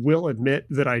I will admit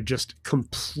that I just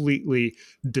completely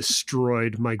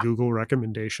destroyed my Google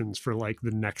recommendations for like the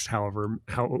next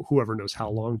whoever knows how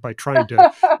long by trying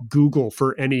to Google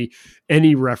for any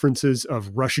references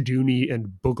of Rushdoony and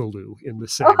Boogaloo in the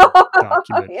same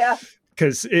document. yeah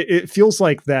Because it feels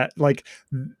like that, like,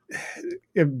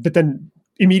 but then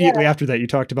immediately yeah after that you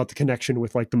talked about the connection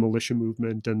with like the militia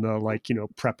movement and the like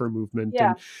prepper movement,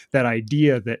 yeah and that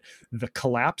idea that the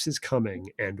collapse is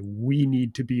coming and we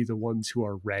need to be the ones who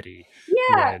are ready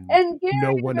yeah when and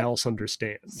no Gary one else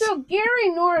understands. so Gary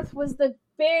North was the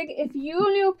big, if you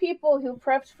knew people who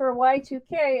prepped for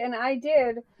Y2K, and I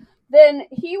did, then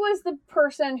he was the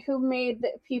person who made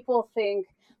people think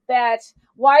that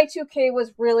Y2K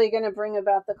was really going to bring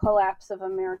about the collapse of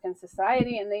American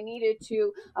society, and they needed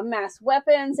to amass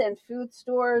weapons and food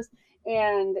stores,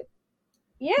 and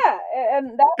yeah,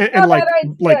 and that's And how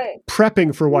that like idea.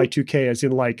 prepping for Y2K as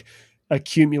in like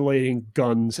accumulating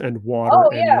guns and water Oh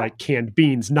and yeah, like canned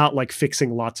beans, not like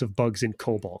fixing lots of bugs in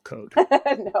COBOL code.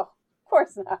 no, of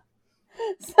course not.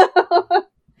 So,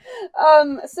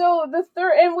 so the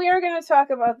third, and we are going to talk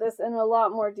about this in a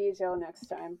lot more detail next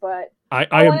time, but I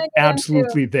I want am to get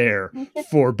absolutely there into.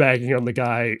 for bagging on the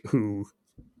guy who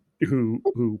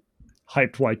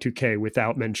hyped Y2K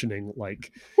without mentioning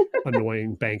like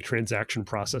annoying bank transaction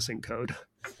processing code.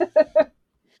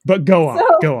 But so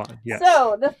go on. Yes.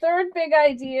 so the third big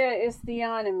idea is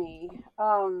theonomy.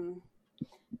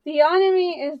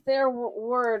 Theonomy is their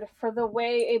word for the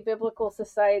way a biblical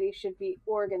society should be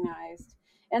organized.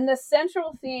 And the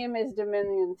central theme is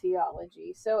dominion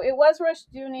theology. So it was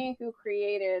Rushdoony who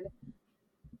created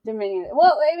dominion.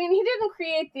 Well, I mean, he didn't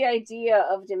create the idea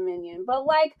of dominion, but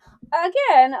like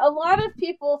again, a lot of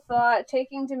people thought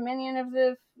taking dominion of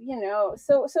the,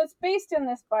 so it's based in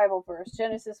this Bible verse,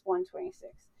 Genesis 1:26.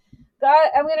 God,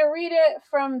 I'm going to read it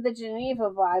from the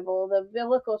Geneva Bible, the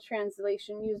biblical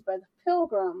translation used by the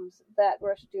Pilgrims that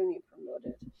Rushdoony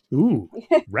promoted. Ooh,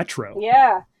 retro.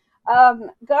 Yeah.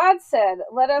 God said,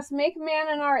 "Let us make man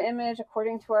in our image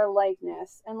according to our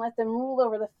likeness, and let them rule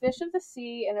over the fish of the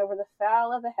sea, and over the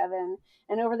fowl of the heaven,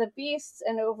 and over the beasts,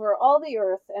 and over all the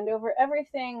earth, and over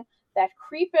everything that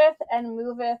creepeth and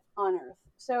moveth on earth."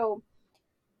 So,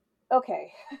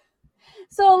 okay.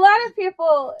 So a lot of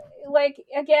people, like,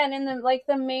 again, in the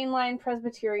mainline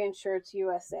Presbyterian Church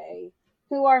USA,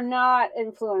 who are not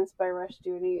influenced by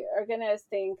Rushdoony, are gonna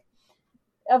think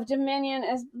of dominion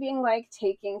as being like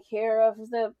taking care of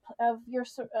your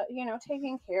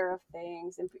taking care of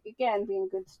things, and again being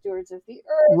good stewards of the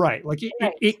earth. Right. Like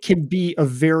Right. it can be a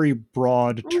very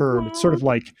broad term. It's sort Mm-hmm. of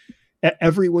like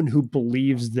everyone who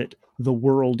believes that the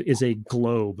world is a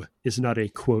globe is not a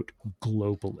quote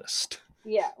globalist.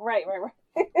 Yeah, right.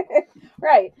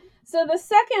 Right. So the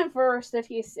second verse that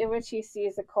in which he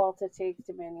sees a call to take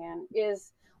dominion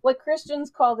is what Christians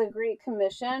call the Great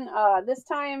Commission. This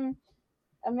time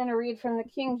I'm going to read from the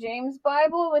King James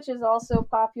Bible, which is also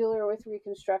popular with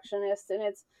Reconstructionists, and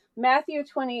it's Matthew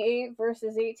 28,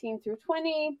 verses 18 through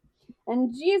 20.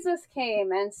 "And Jesus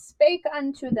came and spake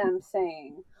unto them,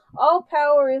 saying, All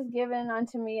power is given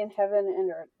unto me in heaven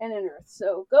and in earth.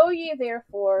 So go ye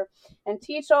therefore and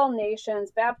teach all nations,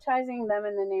 baptizing them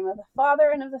in the name of the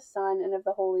Father and of the Son and of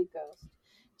the Holy Ghost,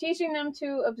 teaching them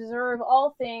to observe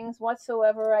all things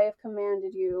whatsoever I have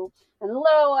commanded you. And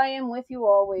lo, I am with you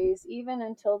always, even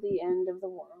until the end of the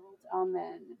world.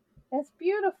 Amen." It's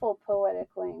beautiful poetic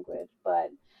language, but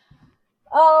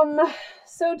um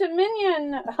so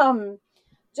dominion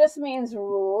just means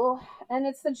rule, and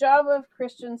it's the job of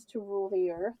Christians to rule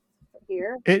the earth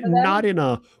here It, for not them. in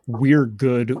a we're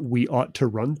good, we ought to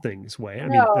run things way. I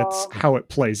mean, that's No. how it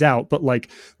plays out. But like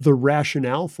the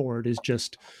rationale for it is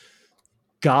just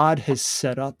God has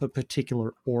set up a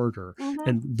particular order, Mm-hmm.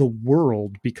 and the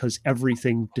world, because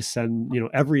everything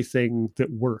that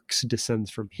works descends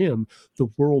from him, the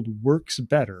world works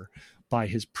better by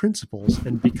his principles.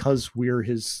 And because we're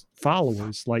his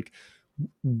followers, like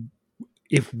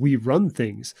if we run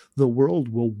things, the world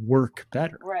will work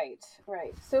better. Right.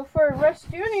 So for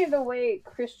Rushdoony, the way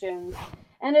Christians,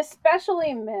 and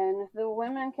especially men, the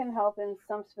women can help in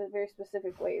some very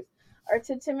specific ways, are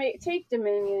take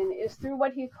dominion is through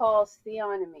what he calls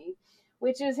theonomy,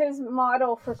 which is his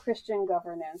model for Christian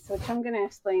governance, which I'm going to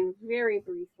explain very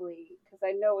briefly because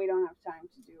I know we don't have time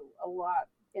to do a lot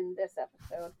in this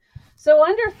episode. So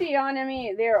under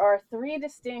theonomy, there are three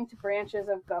distinct branches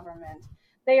of government.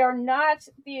 They are not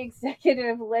the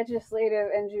executive, legislative,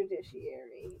 and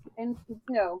judiciary. And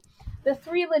no, the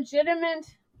three legitimate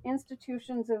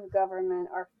institutions of government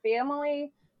are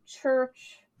family,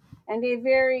 church, and a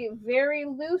very, very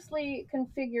loosely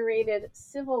configured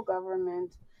civil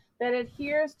government that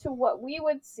adheres to what we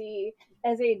would see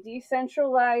as a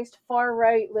decentralized, far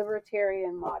right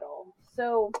libertarian model.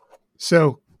 So,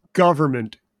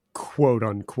 government, quote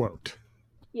unquote.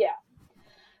 Yeah.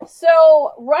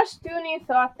 So Rushdoony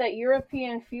thought that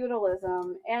European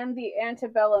feudalism and the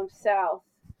antebellum South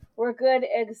were good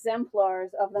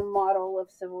exemplars of the model of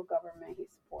civil government he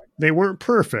supported. They weren't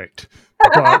perfect,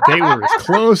 but they were as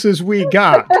close as we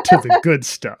got to the good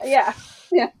stuff. Yeah.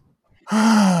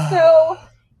 So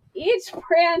each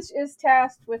branch is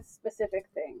tasked with specific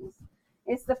things.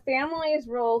 It's the family's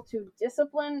role to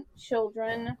discipline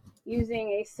children using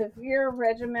a severe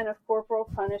regimen of corporal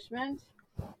punishment.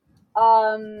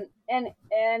 And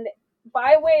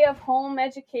by way of home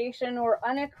education or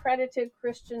unaccredited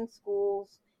Christian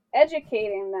schools,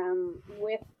 educating them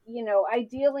with,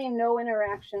 ideally no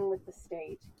interaction with the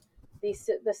state,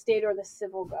 the state or the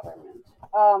civil government.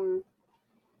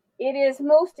 It is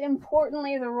most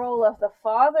importantly the role of the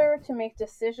father to make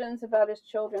decisions about his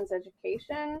children's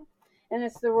education, and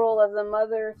it's the role of the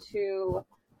mother to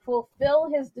fulfill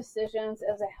his decisions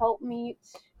as a helpmeet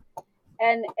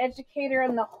and educator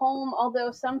in the home,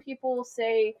 although some people will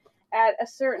say at a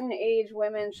certain age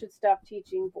women should stop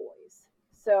teaching boys.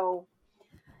 So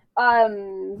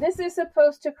this is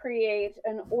supposed to create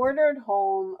an ordered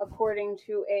home according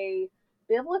to a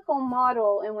biblical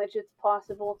model in which it's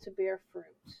possible to bear fruit.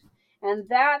 And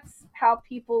that's how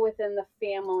people within the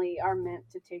family are meant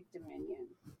to take dominion.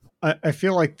 I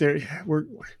feel like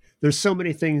there's so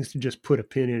many things to just put a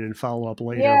pin in and follow up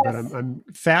later, Yes. but I'm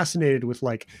fascinated with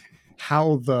like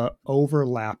how the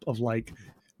overlap of like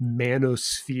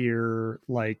manosphere,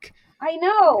 like I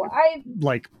know,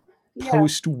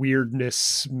 post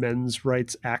weirdness men's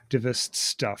rights activist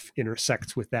stuff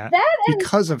intersects with that and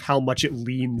because of how much it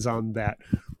leans on that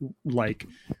like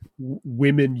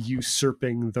women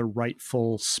usurping the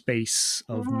rightful space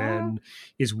of Mm-hmm. men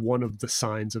is one of the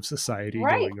signs of society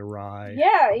Right. going awry.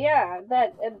 Yeah.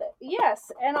 That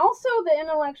yes, and also the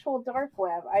intellectual dark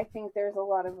web. I think there's a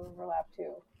lot of overlap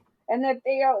too, and that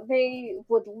they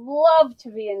would love to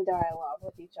be in dialogue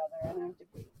with each other and have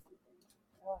debates.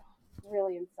 Oh,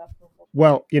 really insufferable.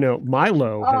 Well,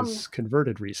 Milo Um, has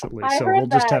converted recently, I so we'll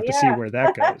heard just that. have to see Yeah, where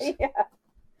that goes. yeah.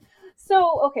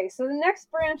 So okay, so the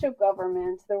next branch of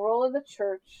government, the role of the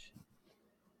church.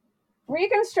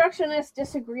 Reconstructionists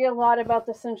disagree a lot about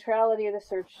the centrality of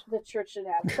the church should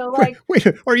have. So, like, Wait,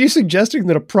 are you suggesting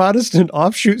that a Protestant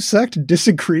offshoot sect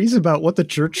disagrees about what the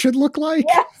church should look like?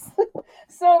 yes.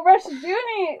 So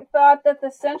Rushdoony thought that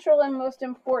the central and most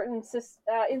important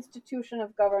institution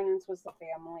of governance was the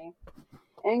family.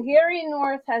 And Gary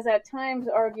North has at times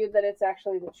argued that it's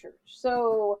actually the church.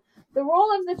 So the role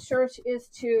of the church is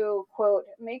to, quote,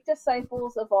 make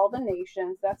disciples of all the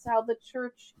nations. That's how the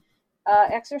church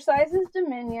exercises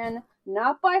dominion,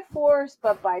 not by force,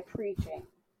 but by preaching.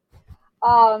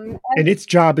 And its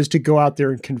job is to go out there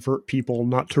and convert people,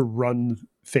 not to run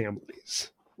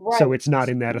families. Right. So it's not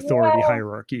in that authority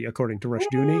hierarchy, according to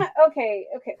Rushdoony. Okay,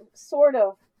 sort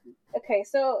of. Okay,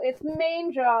 so its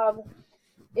main job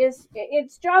is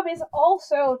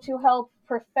also to help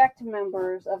perfect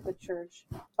members of the church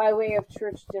by way of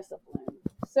church discipline.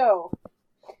 So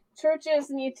churches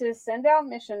need to send out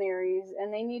missionaries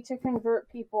and they need to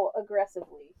convert people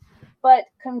aggressively. But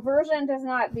conversion does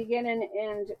not begin and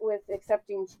end with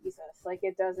accepting Jesus like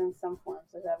it does in some forms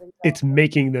of evangelical. It's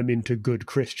making them into good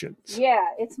Christians. Yeah,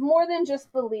 it's more than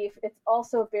just belief, it's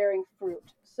also bearing fruit.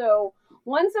 So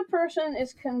once a person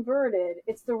is converted,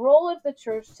 it's the role of the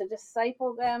church to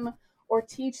disciple them or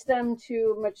teach them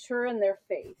to mature in their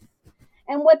faith.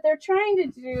 And what they're trying to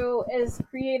do is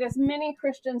create as many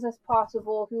Christians as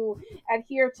possible who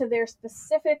adhere to their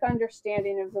specific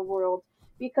understanding of the world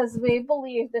because they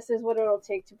believe this is what it'll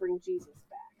take to bring Jesus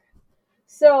back.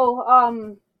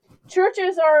 So,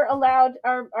 churches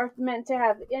are meant to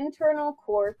have internal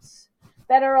courts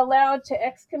that are allowed to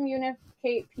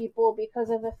excommunicate people because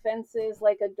of offenses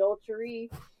like adultery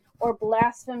or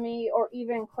blasphemy or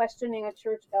even questioning a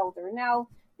church elder. Now,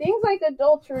 things like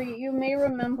adultery, you may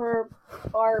remember,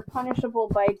 are punishable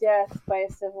by death by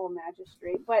a civil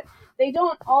magistrate, but they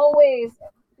don't always,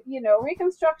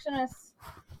 Reconstructionists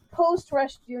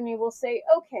post-Rushdoony will say,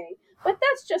 okay, but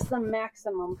that's just the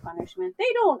maximum punishment. They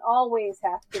don't always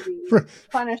have to be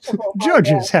punishable.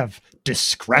 Judges have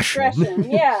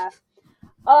discretion. Yeah.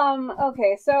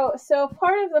 Okay, so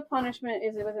part of the punishment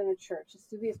is within the church. It's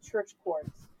through these church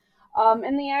courts.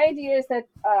 And the idea is that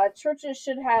churches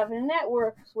should have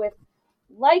networks with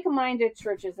like-minded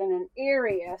churches in an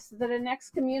area so that an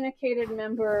excommunicated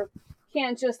member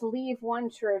can't just leave one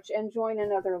church and join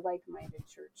another like-minded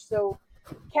church. So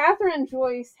Catherine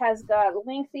Joyce has got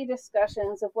lengthy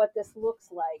discussions of what this looks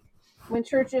like when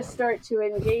churches start to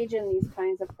engage in these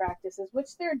kinds of practices,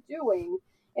 which they're doing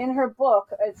in her book.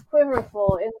 It's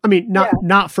quiverful. I mean,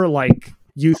 not for like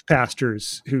youth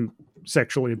pastors who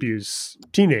sexually abuse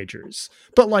teenagers,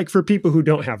 but like for people who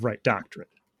don't have right doctrine.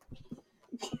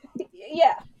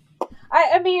 Yeah.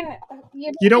 I mean,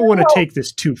 you don't want to take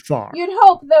this too far. You'd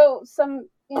hope, though, some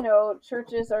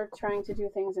churches are trying to do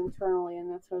things internally,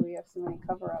 and that's why we have so many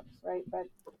cover-ups, right? But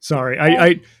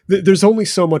sorry, there's only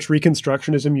so much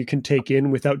Reconstructionism you can take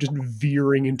in without just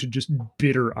veering into just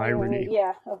bitter irony.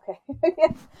 Yeah, okay.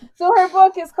 So her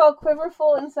book is called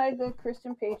Quiverful Inside the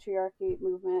Christian Patriarchy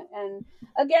Movement, and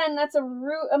again, that's a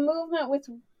movement with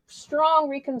strong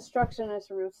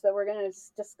Reconstructionist roots that we're going to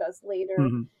discuss later.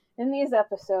 Mm-hmm. In these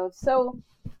episodes. So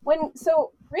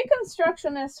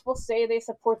Reconstructionists will say they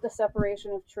support the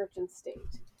separation of church and state.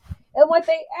 And what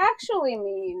they actually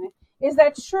mean is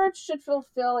that church should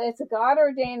fulfill its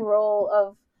God-ordained role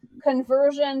of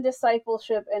conversion,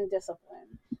 discipleship, and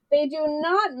discipline. They do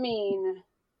not mean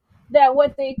that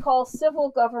what they call civil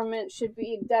government should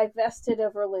be divested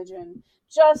of religion.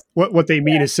 Just what they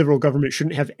mean is civil government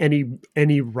shouldn't have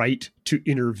any right to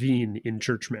intervene in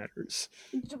church matters.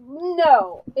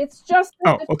 No, it's just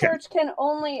that the church can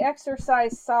only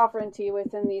exercise sovereignty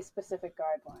within these specific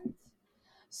guidelines.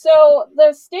 So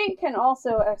the state can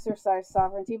also exercise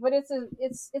sovereignty, but it's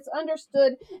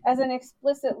understood as an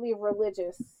explicitly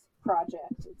religious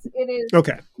project. It is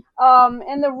okay.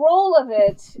 And the role of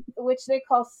it, which they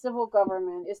call civil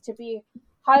government, is to be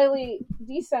highly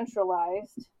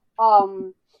decentralized.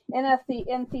 In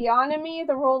theonomy,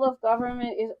 the role of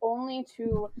government is only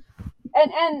to,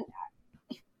 and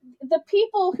the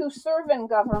people who serve in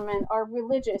government are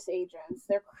religious agents.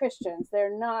 They're Christians.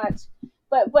 They're not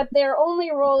but their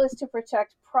only role is to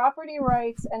protect property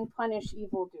rights and punish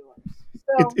evildoers.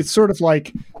 So It's sort of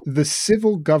like the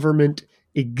civil government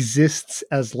exists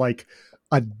as like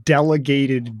a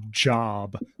delegated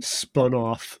job spun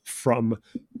off from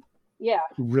yeah,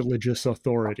 religious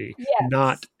authority,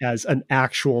 not yes, as an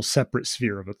actual separate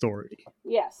sphere of authority.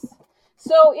 yes.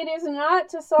 So it is not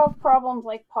to solve problems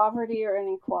like poverty or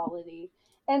inequality.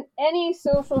 And any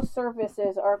social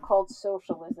services are called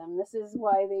socialism. This is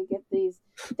why they get these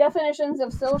definitions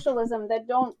of socialism that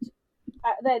don't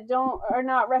are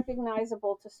not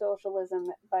recognizable to socialism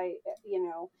by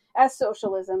as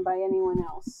socialism by anyone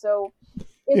else. So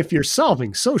it's If you're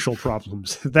solving social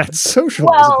problems, that's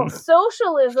well, socialism.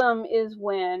 socialism is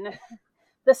when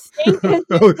the state is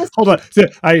Oh, hold on.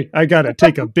 I got to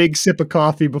take a big sip of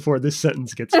coffee before this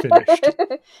sentence gets finished.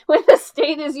 when the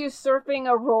state is usurping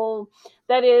a role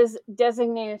that is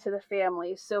designated to the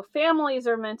families. So families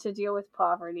are meant to deal with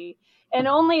poverty, and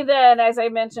only then, as I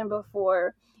mentioned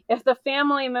before, if the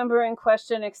family member in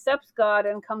question accepts God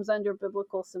and comes under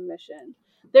biblical submission.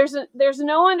 There's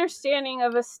no understanding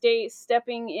of a state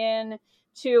stepping in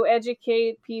to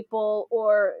educate people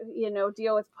or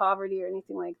deal with poverty or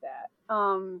anything like that.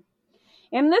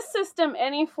 In this system,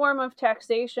 any form of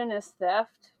taxation is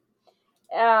theft,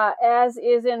 as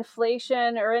is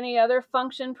inflation or any other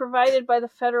function provided by the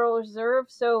Federal Reserve.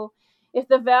 So, if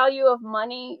the value of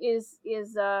money is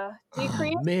Oh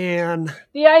decreased, man,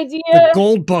 the idea, the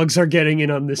gold bugs are getting in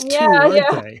on this yeah, too, aren't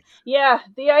yeah, they? yeah,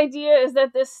 the idea is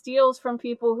that this steals from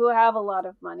people who have a lot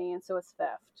of money, and so it's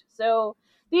theft. So,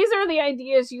 these are the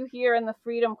ideas you hear in the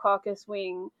Freedom Caucus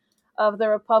wing of the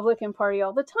Republican Party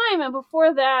all the time, and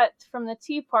before that from the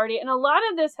Tea Party. And a lot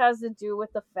of this has to do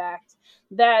with the fact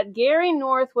that Gary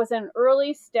North was an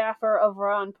early staffer of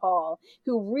Ron Paul,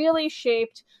 who really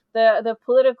shaped the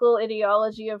political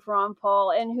ideology of Ron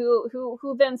Paul, and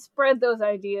who then spread those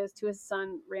ideas to his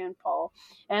son Rand Paul.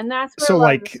 And that's where a So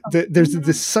lot of this like comes there's from.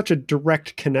 this such a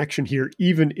direct connection here,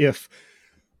 even if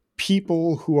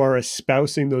people who are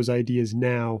espousing those ideas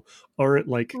now aren't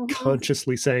like Mm-hmm.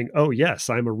 consciously saying, "Oh yes,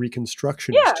 I'm a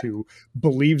Reconstructionist Yeah. who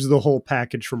believes the whole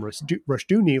package from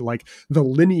Rushduni." Like the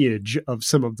lineage of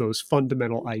some of those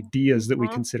fundamental ideas that we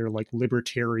Mm-hmm. consider like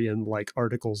libertarian, like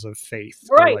articles of faith,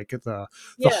 or Right. like the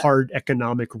Yeah. hard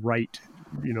economic right,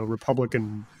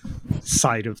 Republican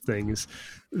side of things,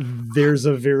 there's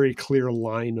a very clear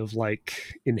line of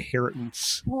like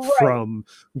inheritance Right. from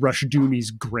Rushduni's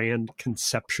grand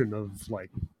conception of like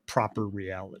proper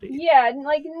reality. Yeah, and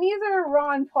like neither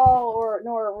Ron Paul or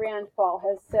nor Rand Paul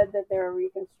has said that they're a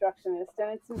Reconstructionist,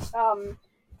 and it's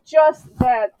just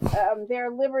that their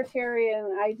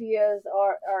libertarian ideas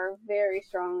are very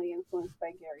strongly influenced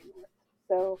by Gary North.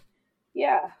 So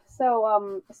yeah, so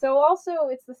also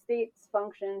it's the state's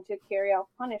function to carry out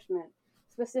punishment,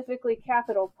 specifically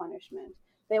capital punishment.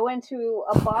 They went to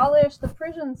abolish the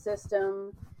prison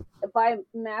system by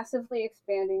massively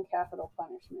expanding capital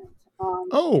punishment.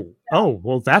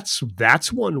 Well,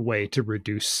 that's one way to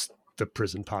reduce the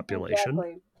prison population.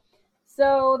 Exactly.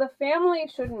 So the family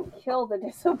shouldn't kill the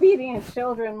disobedient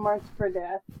children marked for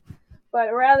death,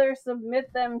 but rather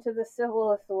submit them to the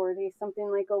civil authorities, something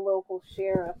like a local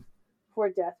sheriff, for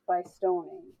death by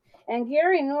stoning. And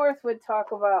Gary North would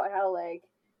talk about how like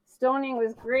stoning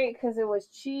was great because it was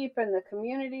cheap and the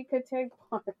community could take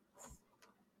part.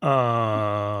 Yeah,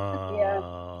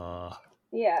 Uh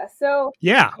yeah. So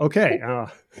yeah, okay.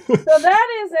 So that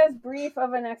is as brief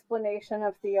of an explanation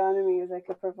of theonomy as I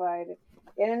could provide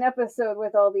in an episode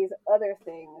with all these other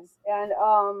things. And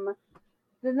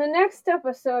then the next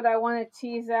episode I want to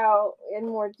tease out in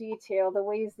more detail the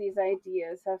ways these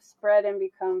ideas have spread and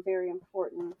become very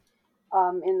important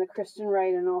in the Christian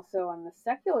right and also on the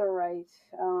secular right.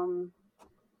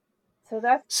 So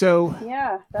that's so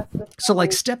yeah, that's the so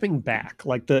like summary. stepping back,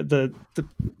 like the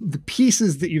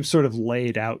pieces that you've sort of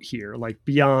laid out here, like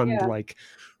beyond Yeah, like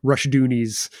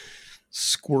Rushduni's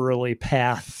squirrely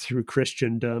path through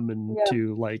Christendom and yeah,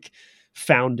 to like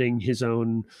founding his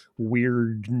own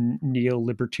weird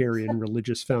neo-libertarian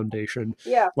religious foundation,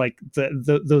 yeah. like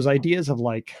those ideas of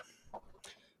like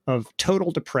of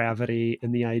total depravity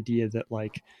and the idea that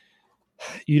like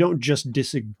you don't just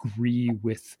disagree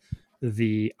with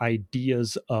the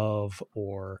ideas of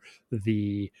or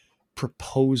the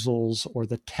proposals or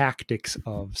the tactics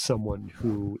of someone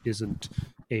who isn't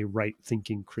a right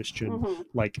thinking Christian. Mm-hmm.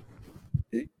 Like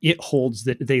it holds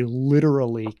that they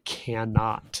literally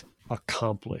cannot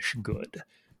accomplish good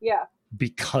Yeah.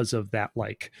 because of that,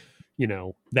 like,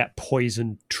 that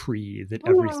poison tree that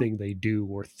Mm-hmm. everything they do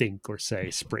or think or say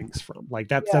springs from. Like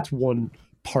that's Yeah. that's one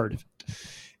part of it.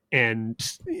 and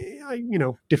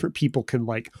different people can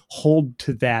like hold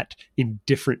to that in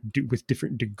with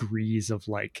different degrees of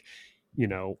like you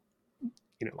know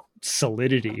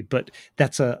solidity, but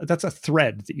that's a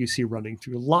thread that you see running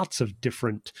through lots of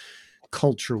different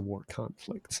culture war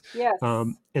conflicts. Yes.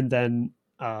 And then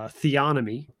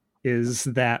theonomy is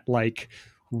that like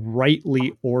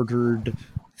rightly ordered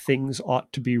things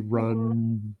ought to be Mm-hmm.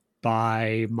 run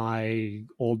by my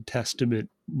Old Testament,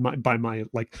 by my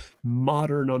like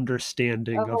modern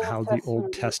understanding Of of Old how the Old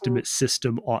Testament. Mm-hmm. Testament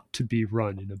system ought to be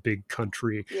run in a big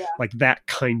country, Yeah. like that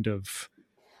kind of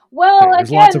Well, thing.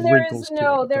 There's lots again, of wrinkles to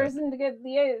it, there but isn't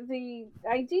the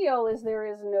ideal is there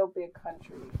is no big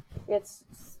country. It's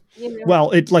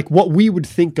well, it like what we would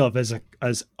think of as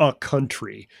a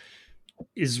country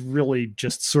is really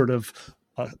just sort of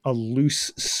a loose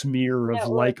smear of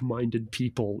network. like-minded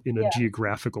people in a Yeah.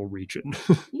 geographical region.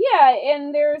 Yeah,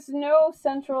 and there's no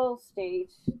central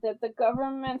state that the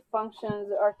government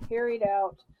functions are carried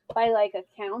out by like a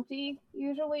county.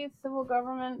 Usually, it's civil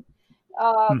government,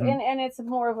 Mm-hmm. and it's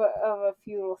more of a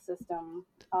feudal system.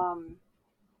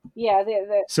 Yeah,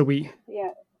 the So we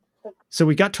yeah. so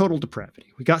we got total depravity.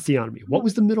 We got theonomy. What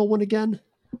was the middle one again?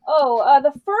 Oh,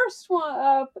 the first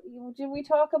one. Did we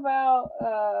talk about?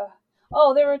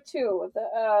 Oh, there were two.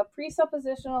 The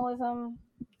presuppositionalism.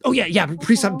 Oh yeah,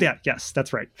 Mhm. yeah, yes,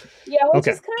 that's right. Yeah,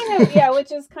 Okay,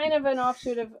 which is kind of an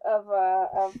offshoot of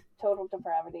total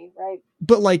depravity, right?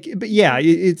 but yeah,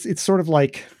 it's sort of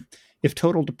like if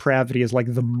total depravity is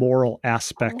like the moral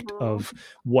aspect Mm-hmm. of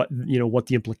what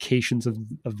the implications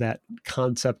of that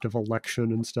concept of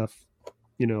election and stuff,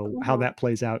 how Mm-hmm. that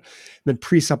plays out. And then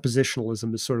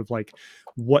presuppositionalism is sort of like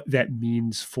what that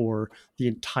means for the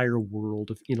entire world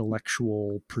of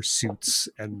intellectual pursuits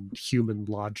and human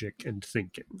logic and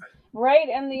thinking. Right,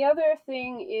 and the other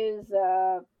thing is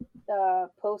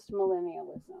post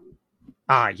millennialism,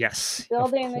 Ah, yes, of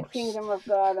building the course. kingdom of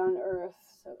God on earth.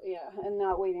 So yeah, and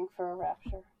not waiting for a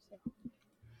rapture. So,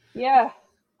 yeah,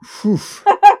 Whew.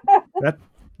 That a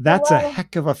that's a lot of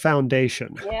heck of a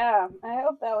foundation. yeah. I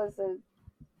hope that was a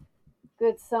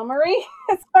good summary.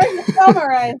 It's hard to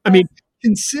summarize I this. mean,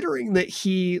 considering that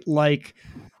he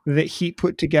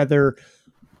put together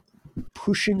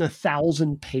pushing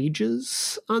 1,000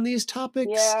 pages on these topics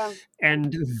Yeah.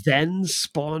 and then Well, in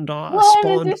spawned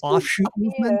addition, offshoot yeah.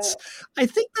 movements, I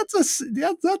think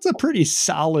that's a pretty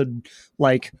solid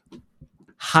like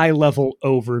high level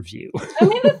overview. I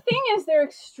mean, the thing is, they're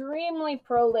extremely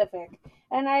prolific,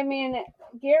 and I mean,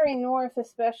 Gary North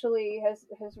especially has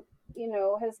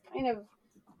kind of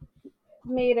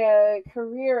made a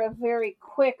career of very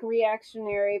quick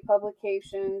reactionary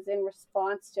publications in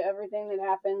response to everything that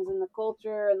happens in the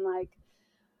culture and like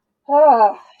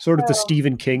Sort of the so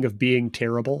Stephen King of being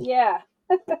terrible. yeah.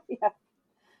 Yeah.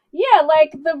 Yeah,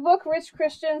 like the book Rich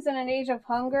Christians in an Age of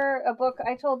Hunger, a book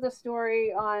I told the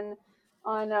story on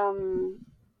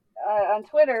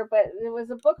Twitter, but it was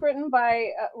a book written by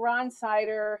Ron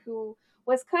Sider, who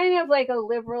was kind of like a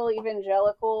liberal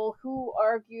evangelical who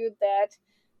argued that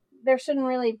there shouldn't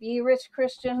really be rich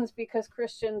Christians because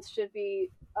Christians should be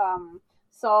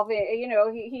solving.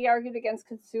 He argued against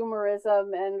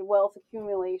consumerism and wealth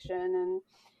accumulation,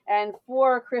 and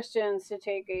for Christians to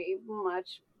take a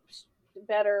much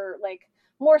better, like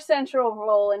more central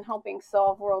role in helping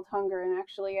solve world hunger and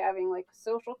actually having like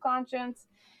social conscience.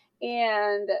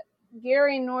 And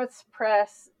Gary North's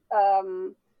press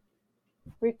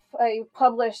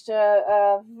published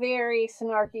a very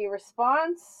snarky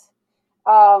response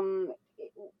um,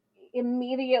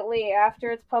 immediately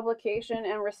after its publication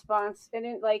and response, and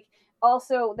it like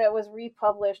also that was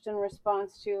republished in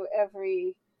response to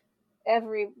every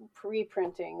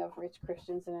reprinting of Rich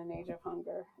Christians in an Age of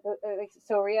Hunger.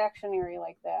 So reactionary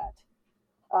like that.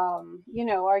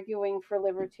 Arguing for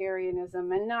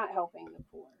libertarianism and not helping the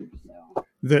poor. So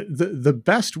The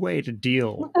best way to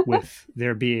deal with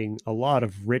there being a lot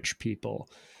of rich people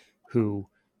who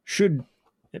should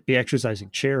be exercising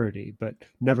charity, but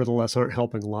nevertheless aren't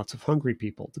helping lots of hungry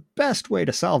people. The best way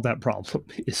to solve that problem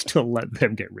is to let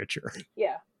them get richer.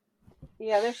 yeah,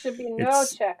 yeah, there should be no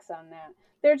It's checks on that.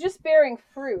 They're just bearing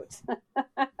fruit.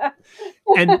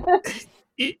 and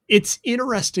it's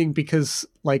interesting because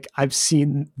like I've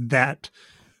seen that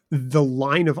the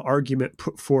line of argument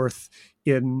put forth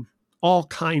in all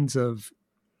kinds of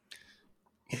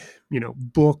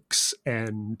books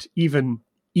and even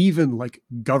like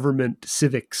government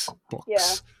civics Yeah.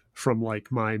 books from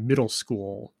like my middle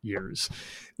school years,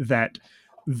 that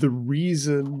the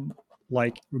reason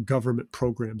like government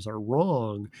programs are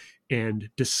wrong, and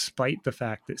despite the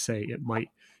fact that say it might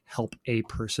help a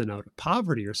person out of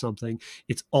poverty or something,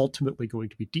 it's ultimately going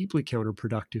to be deeply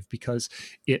counterproductive because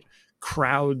it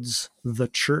crowds the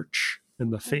church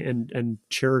and and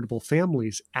charitable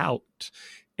families out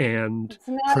and It's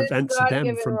not its prevents them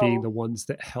God-given from being role. the ones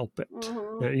that help it.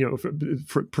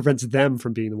 Mm-hmm. Prevents them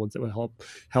from being the ones that will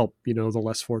help the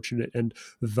less fortunate, and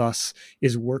thus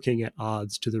is working at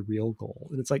odds to the real goal.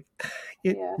 And it's like,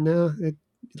 Yeah.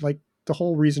 like the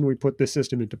whole reason we put this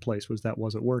system into place was that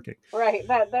wasn't working. Right.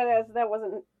 That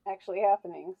wasn't actually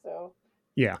happening. So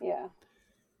Yeah. yeah.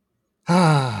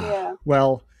 Ah, Yeah.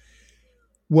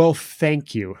 well,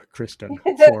 thank you, Kristen,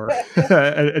 for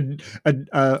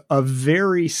a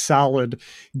very solid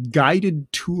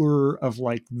guided tour of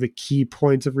like the key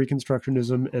points of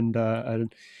Reconstructionism, and an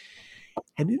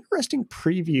interesting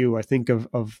preview, I think, of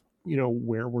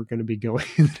where we're going to be going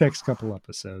in the next couple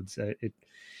episodes.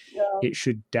 It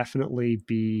should definitely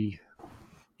be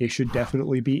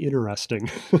interesting.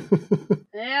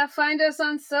 Yeah. Find us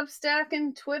on Substack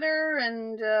and Twitter,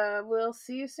 and we'll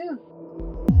see you soon.